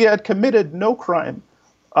 And he had committed no crime.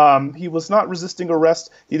 He was not resisting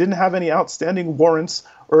arrest. He didn't have any outstanding warrants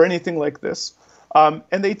or anything like this. And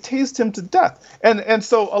they tased him to death. And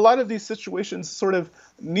so a lot of these situations sort of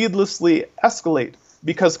needlessly escalate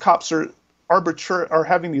because cops are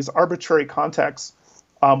having these arbitrary contacts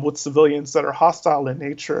with civilians that are hostile in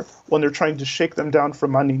nature when they're trying to shake them down for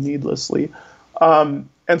money needlessly.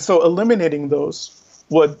 And so eliminating those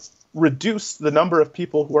would reduce the number of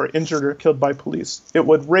people who are injured or killed by police. It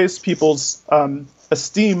would raise people's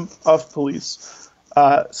esteem of police.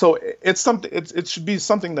 So it's something. It should be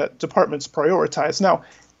something that departments prioritize. Now,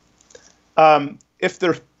 if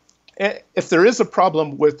there is a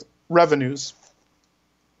problem with revenues,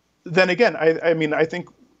 then again, I think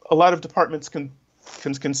a lot of departments can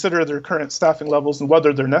consider their current staffing levels and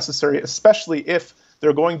whether they're necessary, especially if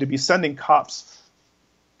they're going to be sending cops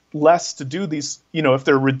less to do these, if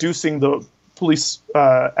they're reducing the police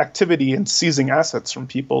activity and seizing assets from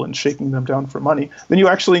people and shaking them down for money, then you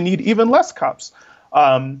actually need even less cops.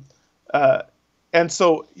 And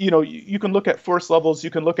so, you can look at force levels, you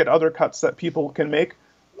can look at other cuts that people can make.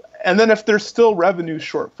 And then if there's still revenue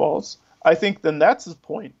shortfalls, I think then that's the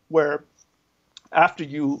point where after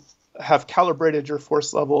you have calibrated your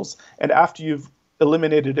force levels and after you've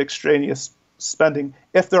eliminated extraneous spending,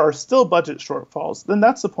 if there are still budget shortfalls, then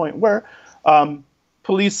that's the point where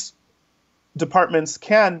police departments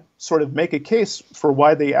can sort of make a case for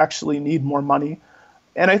why they actually need more money.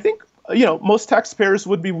 And I think, most taxpayers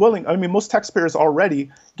would be willing. I mean, most taxpayers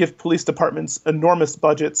already give police departments enormous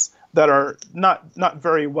budgets that are not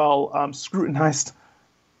very well scrutinized.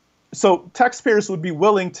 So taxpayers would be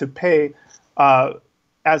willing to pay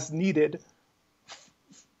as needed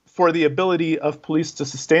for the ability of police to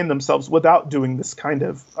sustain themselves without doing this kind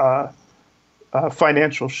of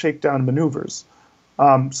financial shakedown maneuvers.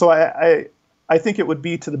 So I think it would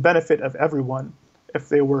be to the benefit of everyone if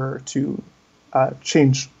they were to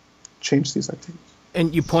change these activities.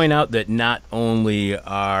 And you point out that not only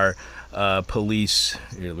are police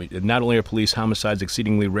homicides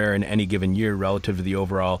exceedingly rare in any given year relative to the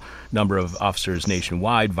overall number of officers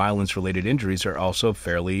nationwide, violence-related injuries are also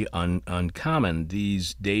fairly uncommon.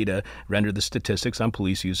 These data render the statistics on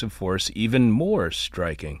police use of force even more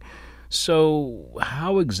striking. So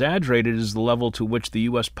how exaggerated is the level to which the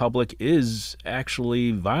U.S. public is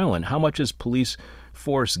actually violent? How much is police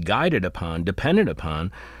force dependent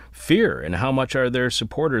upon fear, and how much are their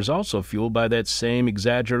supporters also fueled by that same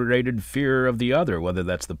exaggerated fear of the other, whether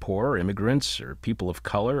that's the poor, immigrants, or people of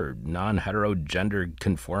color, or non-hetero gender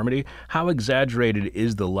conformity? How exaggerated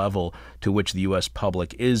is the level to which the U.S.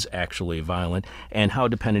 public is actually violent, and how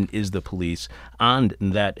dependent is the police on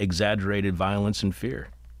that exaggerated violence and fear?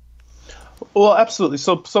 Well, absolutely.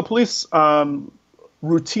 So police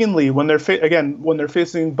routinely, when they're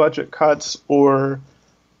facing budget cuts or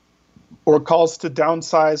calls to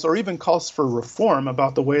downsize or even calls for reform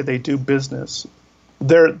about the way they do business,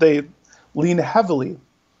 they lean heavily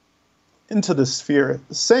into this fear,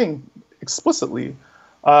 saying explicitly,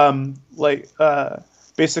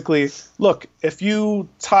 basically, look, if you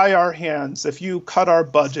tie our hands, if you cut our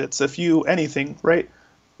budgets, if you anything, right,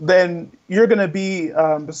 then you're going to be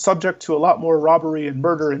subject to a lot more robbery and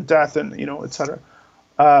murder and death and, et cetera.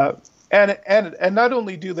 And not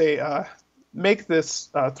only do they make this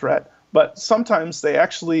threat, but sometimes they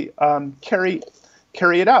actually carry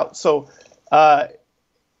it out. So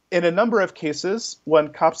in a number of cases, when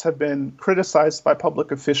cops have been criticized by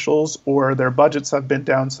public officials or their budgets have been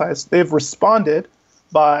downsized, they've responded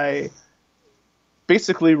by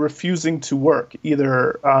basically refusing to work,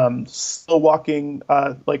 either slow walking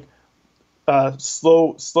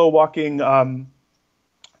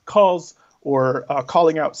calls or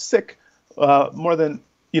calling out sick more than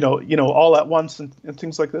all at once and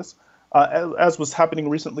things like this. As was happening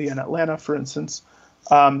recently in Atlanta, for instance.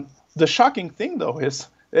 The shocking thing, though, is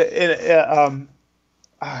the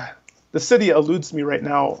city eludes me right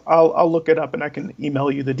now. I'll look it up and I can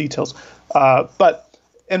email you the details. But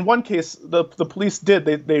in one case, the police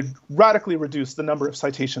they radically reduced the number of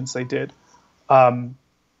citations they did in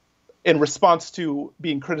response to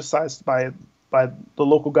being criticized by the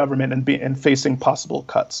local government and facing possible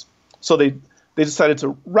cuts. So they decided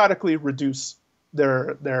to radically reduce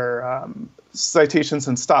their citations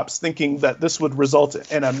and stops, thinking that this would result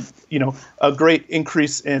in a great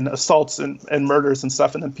increase in assaults and murders and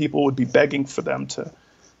stuff, and then people would be begging for them to.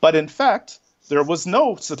 But in fact, there was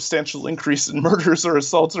no substantial increase in murders or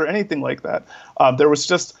assaults or anything like that. There was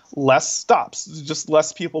just less stops, just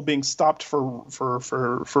less people being stopped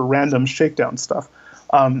for random shakedown stuff.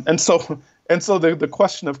 And so the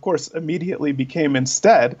question, of course, immediately became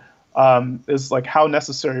instead is like, how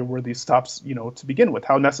necessary were these stops, to begin with?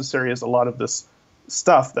 How necessary is a lot of this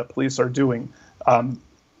stuff that police are doing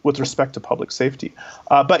with respect to public safety?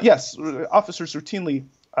 But yes, officers routinely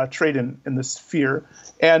trade in this fear.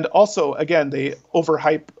 And also, again, they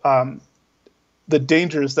overhype the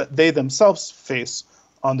dangers that they themselves face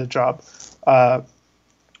on the job.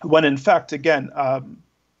 When in fact, again,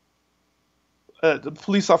 the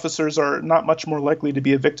police officers are not much more likely to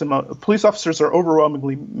be a victim of... Police officers are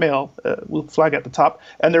overwhelmingly male, we'll flag at the top,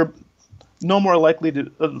 and they're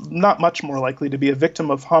not much more likely to be a victim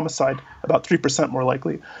of homicide, about 3% more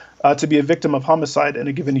likely to be a victim of homicide in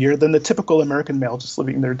a given year than the typical American male just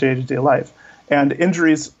living their day-to-day life. And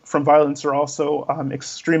injuries from violence are also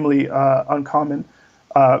extremely uncommon.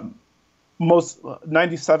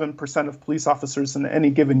 97% of police officers in any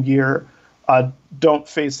given year don't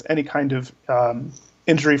face any kind of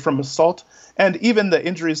injury from assault. And even the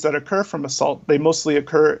injuries that occur from assault, they mostly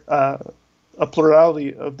occur, a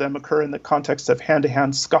plurality of them occur in the context of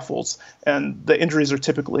hand-to-hand scuffles. And the injuries are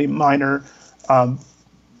typically minor,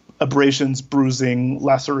 abrasions, bruising,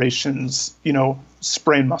 lacerations,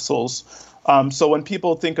 sprained muscles. So when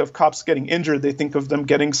people think of cops getting injured, they think of them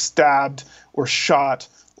getting stabbed or shot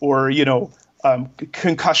or,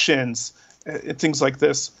 concussions, things like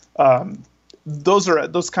this.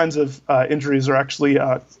 Those kinds of injuries are actually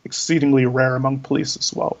exceedingly rare among police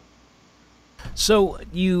as well. So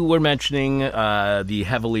you were mentioning the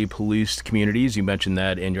heavily policed communities. You mentioned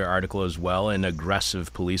that in your article as well, and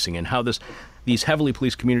aggressive policing, and how these heavily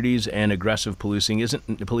policed communities and aggressive policing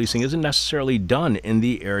isn't necessarily done in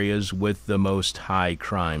the areas with the most high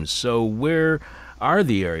crimes. So where are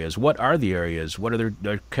the areas? What are the areas? What are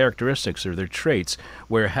their characteristics or their traits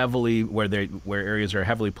where areas are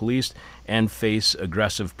heavily policed and face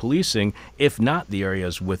aggressive policing, if not the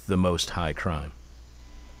areas with the most high crime?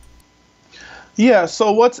 Yeah,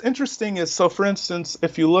 so what's interesting is, for instance,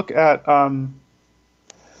 if you look at where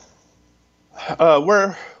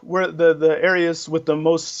the areas with the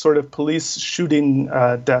most sort of police shooting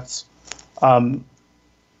deaths,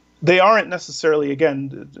 they aren't necessarily,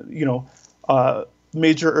 again,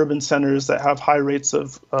 major urban centers that have high rates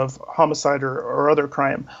of homicide or other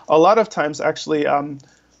crime. A lot of times, actually,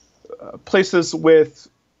 places with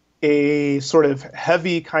a sort of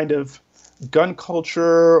heavy kind of gun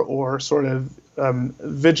culture or sort of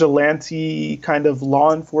vigilante kind of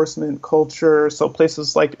law enforcement culture. So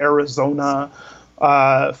places like Arizona,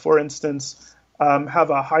 for instance, have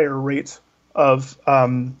a higher rate of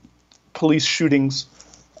police shootings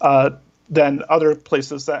than other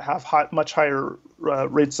places that have much higher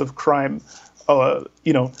rates of crime, et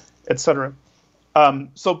cetera.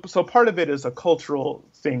 So part of it is a cultural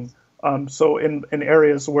thing. So in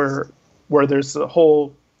areas where there's a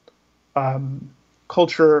whole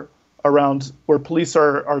culture around where police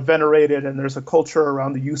are venerated, and there's a culture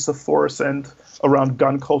around the use of force and around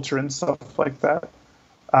gun culture and stuff like that,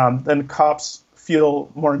 then cops feel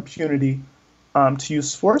more impunity to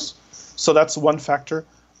use force. So that's one factor.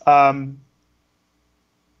 But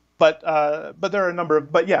there are a number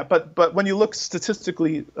of, but when you look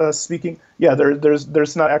statistically speaking,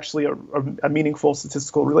 there's not actually a meaningful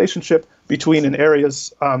statistical relationship between an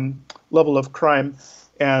area's level of crime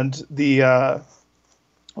and the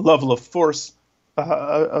level of force,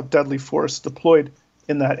 of deadly force deployed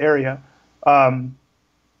in that area. And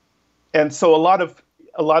so a lot of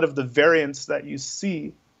the variance that you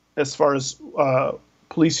see as far as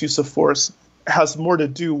police use of force has more to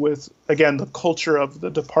do with, again, the culture of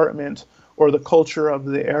the department or the culture of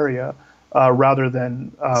the area rather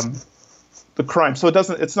than the crime. So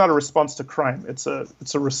it's not a response to crime. It's a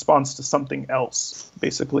response to something else,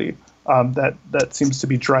 basically, that seems to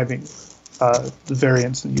be driving the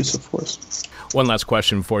variance in use of force. One last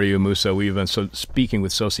question for you, Musa. We've been speaking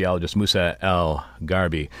with sociologist Musa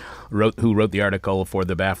El-Gharbi, who wrote the article for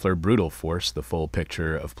The Baffler, Brutal Force. The full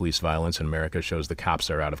picture of police violence in America shows the cops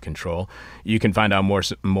are out of control. You can find out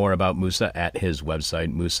more about Musa at his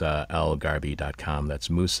website, musaelgharbi.com. That's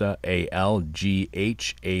Musa,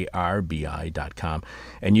 ALGHARBI.com.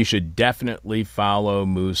 And you should definitely follow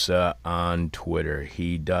Musa on Twitter.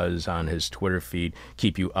 He does, on his Twitter feed,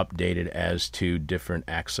 keep you updated as to different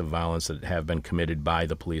acts of violence that have been committed by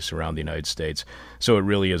the police around the United States. So it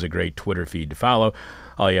really is a great Twitter feed to follow.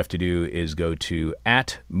 All you have to do is go to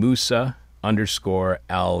 @Musa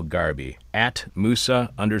Musa_Al-Garbi. At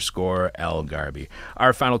Musa_Al-Garbi.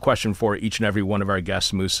 Our final question for each and every one of our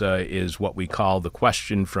guests, Musa, is what we call the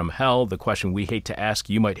question from hell, the question we hate to ask,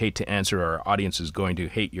 you might hate to answer, our audience is going to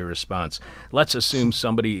hate your response. Let's assume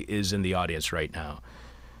somebody is in the audience right now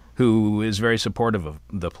who is very supportive of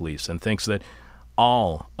the police and thinks that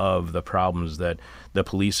all of the problems that the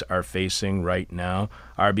police are facing right now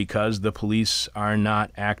are because the police are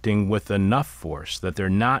not acting with enough force, that they're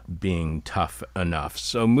not being tough enough.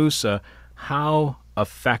 So, Musa, how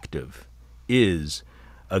effective is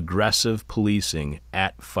aggressive policing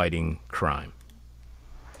at fighting crime?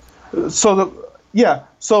 So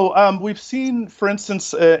we've seen, for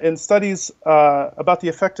instance, in studies about the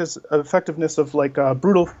effectiveness of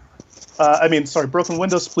broken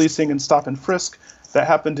windows policing and stop and frisk that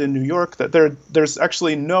happened in New York, that there's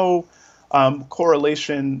actually no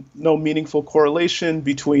meaningful correlation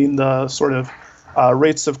between the sort of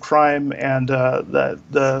rates of crime and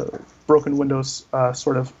the broken windows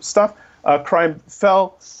sort of stuff. Crime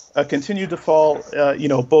continued to fall,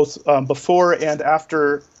 both before and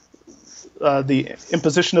after the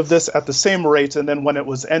imposition of this at the same rate, and then when it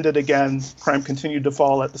was ended again, crime continued to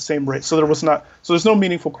fall at the same rate. So there's no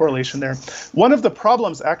meaningful correlation there. One of the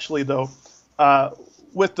problems, actually, though,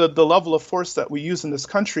 with the level of force that we use in this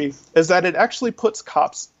country is that it actually puts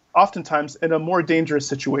cops oftentimes in a more dangerous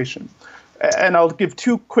situation. And I'll give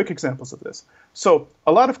two quick examples of this. So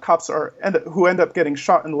a lot of cops who end up getting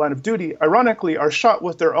shot in the line of duty, ironically, are shot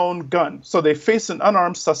with their own gun. So they face an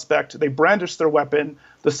unarmed suspect, they brandish their weapon,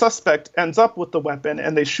 the suspect ends up with the weapon,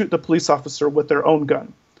 and they shoot the police officer with their own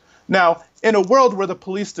gun. Now, in a world where the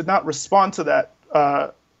police did not respond to that,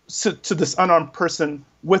 to this unarmed person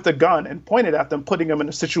with a gun and pointed at them, putting them in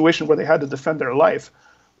a situation where they had to defend their life,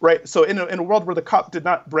 right? So in a world where the cop did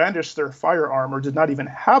not brandish their firearm or did not even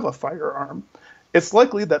have a firearm, it's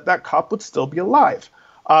likely that that cop would still be alive.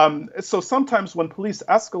 So sometimes when police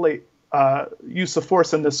escalate use of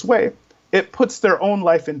force in this way, it puts their own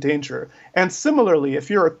life in danger. And similarly, if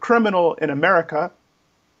you're a criminal in America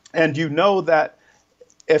and you know that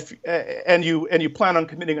and you plan on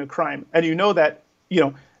committing a crime, and you know that,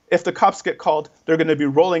 if the cops get called, they're going to be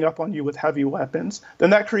rolling up on you with heavy weapons, then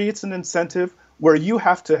that creates an incentive where you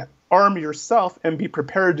have to arm yourself and be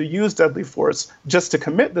prepared to use deadly force just to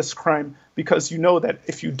commit this crime, because you know that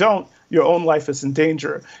if you don't, your own life is in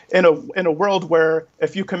danger. In a world where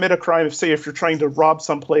if you commit a crime, if you're trying to rob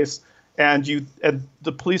someplace and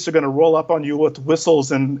the police are going to roll up on you with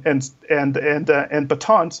whistles and batons,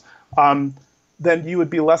 then you would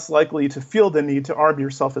be less likely to feel the need to arm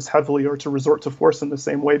yourself as heavily or to resort to force in the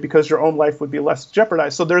same way, because your own life would be less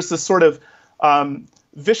jeopardized. So there's this sort of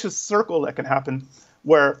vicious circle that can happen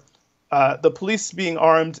where the police being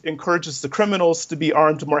armed encourages the criminals to be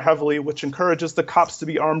armed more heavily, which encourages the cops to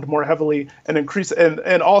be armed more heavily, and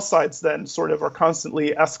and all sides then sort of are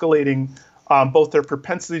constantly escalating both their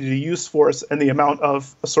propensity to use force and the amount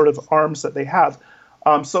of sort of arms that they have.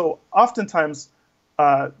 So oftentimes,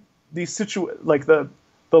 the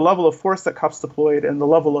level of force that cops deployed and the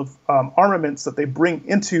level of armaments that they bring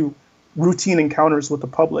into routine encounters with the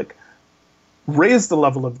public raise the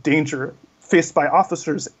level of danger faced by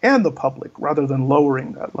officers and the public, rather than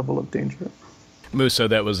lowering that level of danger. Musa,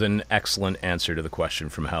 that was an excellent answer to the question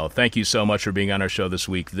from hell. Thank you so much for being on our show this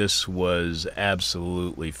week. This was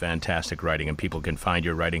absolutely fantastic writing, and people can find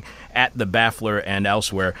your writing at The Baffler and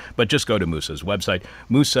elsewhere. But just go to Musa's website,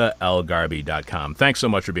 MusaAlgarbi.com. Thanks so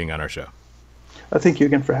much for being on our show. Thank you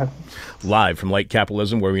again for having me. Live from Late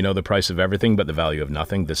Capitalism, where we know the price of everything but the value of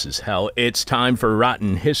nothing, this is hell. It's time for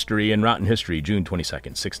Rotten History. And Rotten History, June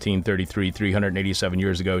 22nd, 1633, 387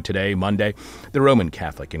 years ago today, Monday, the Roman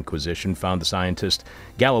Catholic Inquisition found the scientist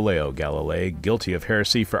Galileo Galilei guilty of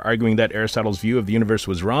heresy for arguing that Aristotle's view of the universe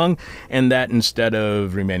was wrong, and that instead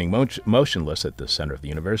of remaining motionless at the center of the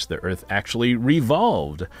universe, the Earth actually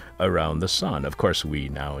revolved around the sun. Of course, we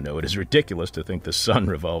now know it is ridiculous to think the sun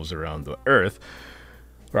revolves around the Earth.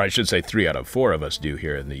 Or I should say 3 out of 4 of us do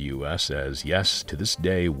here in the U.S., as yes, to this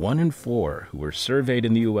day, 1 in 4 who were surveyed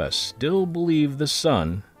in the U.S. still believe the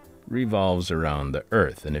sun revolves around the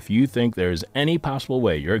Earth. And if you think there's any possible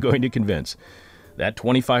way you're going to convince that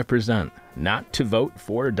 25% not to vote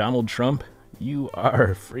for Donald Trump, you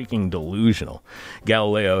are freaking delusional.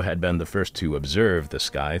 Galileo had been the first to observe the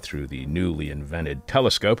sky through the newly invented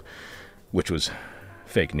telescope, which was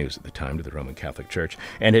fake news at the time to the Roman Catholic Church,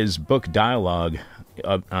 and his book Dialogue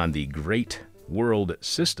on the Great World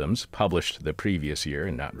Systems, published the previous year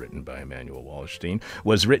and not written by Emanuel Wallerstein,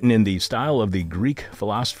 was written in the style of the Greek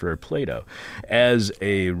philosopher Plato, as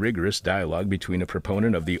a rigorous dialogue between a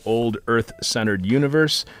proponent of the old Earth-centered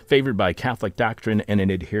universe, favored by Catholic doctrine, and an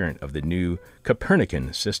adherent of the new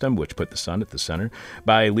Copernican system, which put the sun at the center.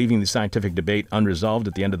 By leaving the scientific debate unresolved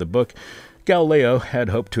at the end of the book, Galileo had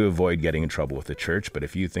hoped to avoid getting in trouble with the Church, but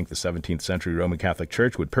if you think the 17th century Roman Catholic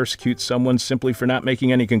Church would persecute someone simply for not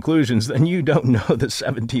making any conclusions, then you don't know the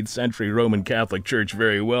 17th century Roman Catholic Church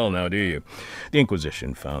very well now, do you? The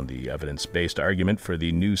Inquisition found the evidence-based argument for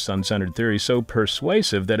the new sun-centered theory so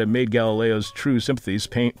persuasive that it made Galileo's true sympathies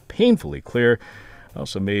painfully clear.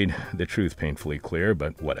 Also made the truth painfully clear,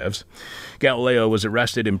 but whatevs. Galileo was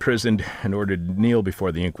arrested, imprisoned, and ordered to kneel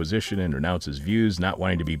before the Inquisition and renounce his views. Not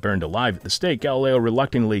wanting to be burned alive at the stake, Galileo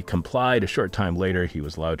reluctantly complied. A short time later, he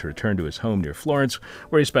was allowed to return to his home near Florence,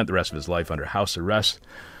 where he spent the rest of his life under house arrest.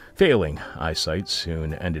 Failing eyesight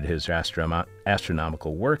soon ended his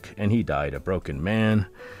astronomical work, and he died a broken man.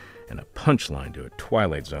 And a punchline to a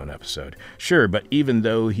Twilight Zone episode. Sure, but even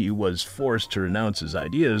though he was forced to renounce his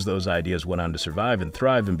ideas, those ideas went on to survive and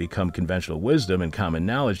thrive and become conventional wisdom and common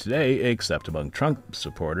knowledge today, except among Trump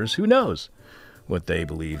supporters. Who knows what they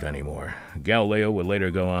believe anymore? Galileo would later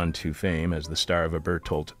go on to fame as the star of a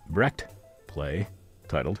Bertolt Brecht play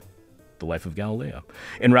titled The Life of Galileo.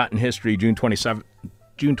 In Rotten History, June 26th,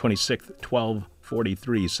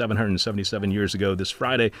 1243, 777 years ago, this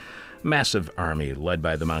Friday, massive army led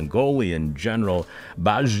by the Mongolian general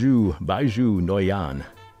Baju Noyan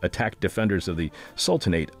attacked defenders of the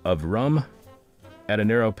Sultanate of Rum at a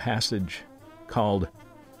narrow passage called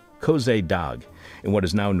Kozay Dağ in what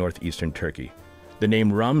is now northeastern Turkey. The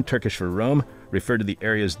name Rum, Turkish for Rome, referred to the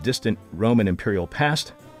area's distant Roman imperial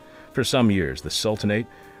past. For some years, the Sultanate,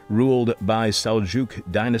 ruled by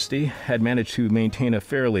Seljuk dynasty, had managed to maintain a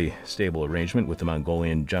fairly stable arrangement with the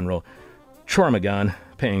Mongolian general Chormagan,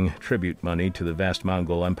 paying tribute money to the vast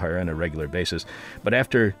Mongol Empire on a regular basis. But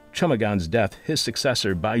after Chormagan's death, his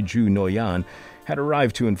successor, Baju Noyan, had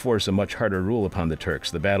arrived to enforce a much harder rule upon the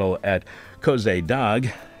Turks. The battle at Kozay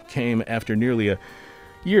Dağ came after nearly a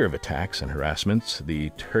year of attacks and harassments.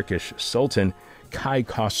 The Turkish Sultan, Kai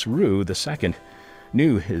Khosrow II,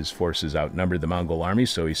 knew his forces outnumbered the Mongol army,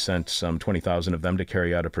 so he sent some 20,000 of them to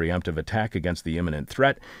carry out a preemptive attack against the imminent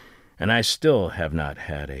threat. And I still have not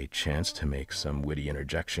had a chance to make some witty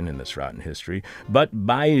interjection in this rotten history, but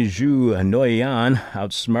Baju Noyan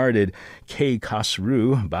outsmarted Kai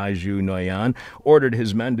Khosrow. Baju Noyan ordered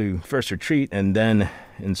his men to first retreat and then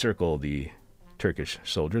encircle the Turkish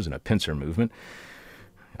soldiers in a pincer movement.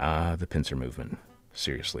 The pincer movement.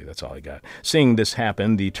 Seriously, that's all I got. Seeing this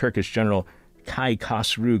happen, the Turkish general Kai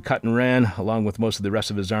Khosrow cut and ran, along with most of the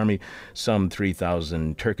rest of his army. Some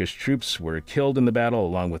 3,000 Turkish troops were killed in the battle,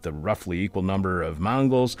 along with a roughly equal number of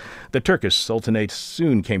Mongols. The Turkish Sultanate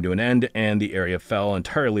soon came to an end, and the area fell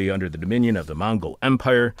entirely under the dominion of the Mongol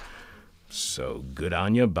Empire. So good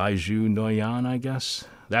on ya, Baju Noyan, I guess.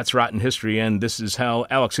 That's Rotten History, and this is Hell.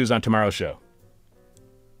 Alex, who's on tomorrow's show?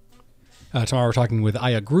 Tomorrow we're talking with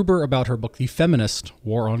Aya Gruber about her book, The Feminist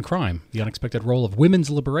War on Crime, the unexpected role of women's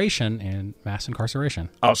liberation in mass incarceration.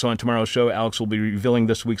 Also on tomorrow's show, Alex will be revealing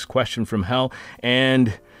this week's question from Hell. And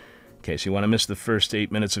in case you want to miss the first 8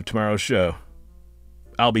 minutes of tomorrow's show,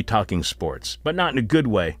 I'll be talking sports, but not in a good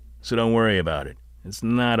way, so don't worry about it. It's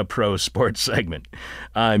not a pro sports segment.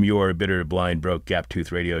 I'm your bitter, blind, broke,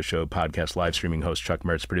 gap-toothed radio show podcast live streaming host, Chuck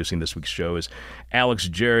Mertz. Producing this week's show is Alex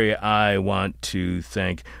Jerry. I want to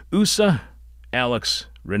thank USA, Alex,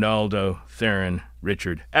 Ronaldo, Theron,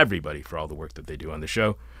 Richard, everybody for all the work that they do on the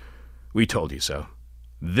show. We told you so.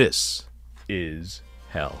 This is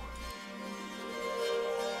Hell.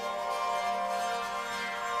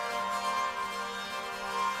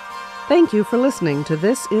 Thank you for listening to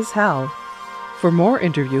This Is Hell. For more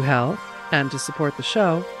Interview Hell, and to support the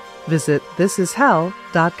show, visit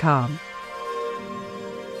thisishell.com.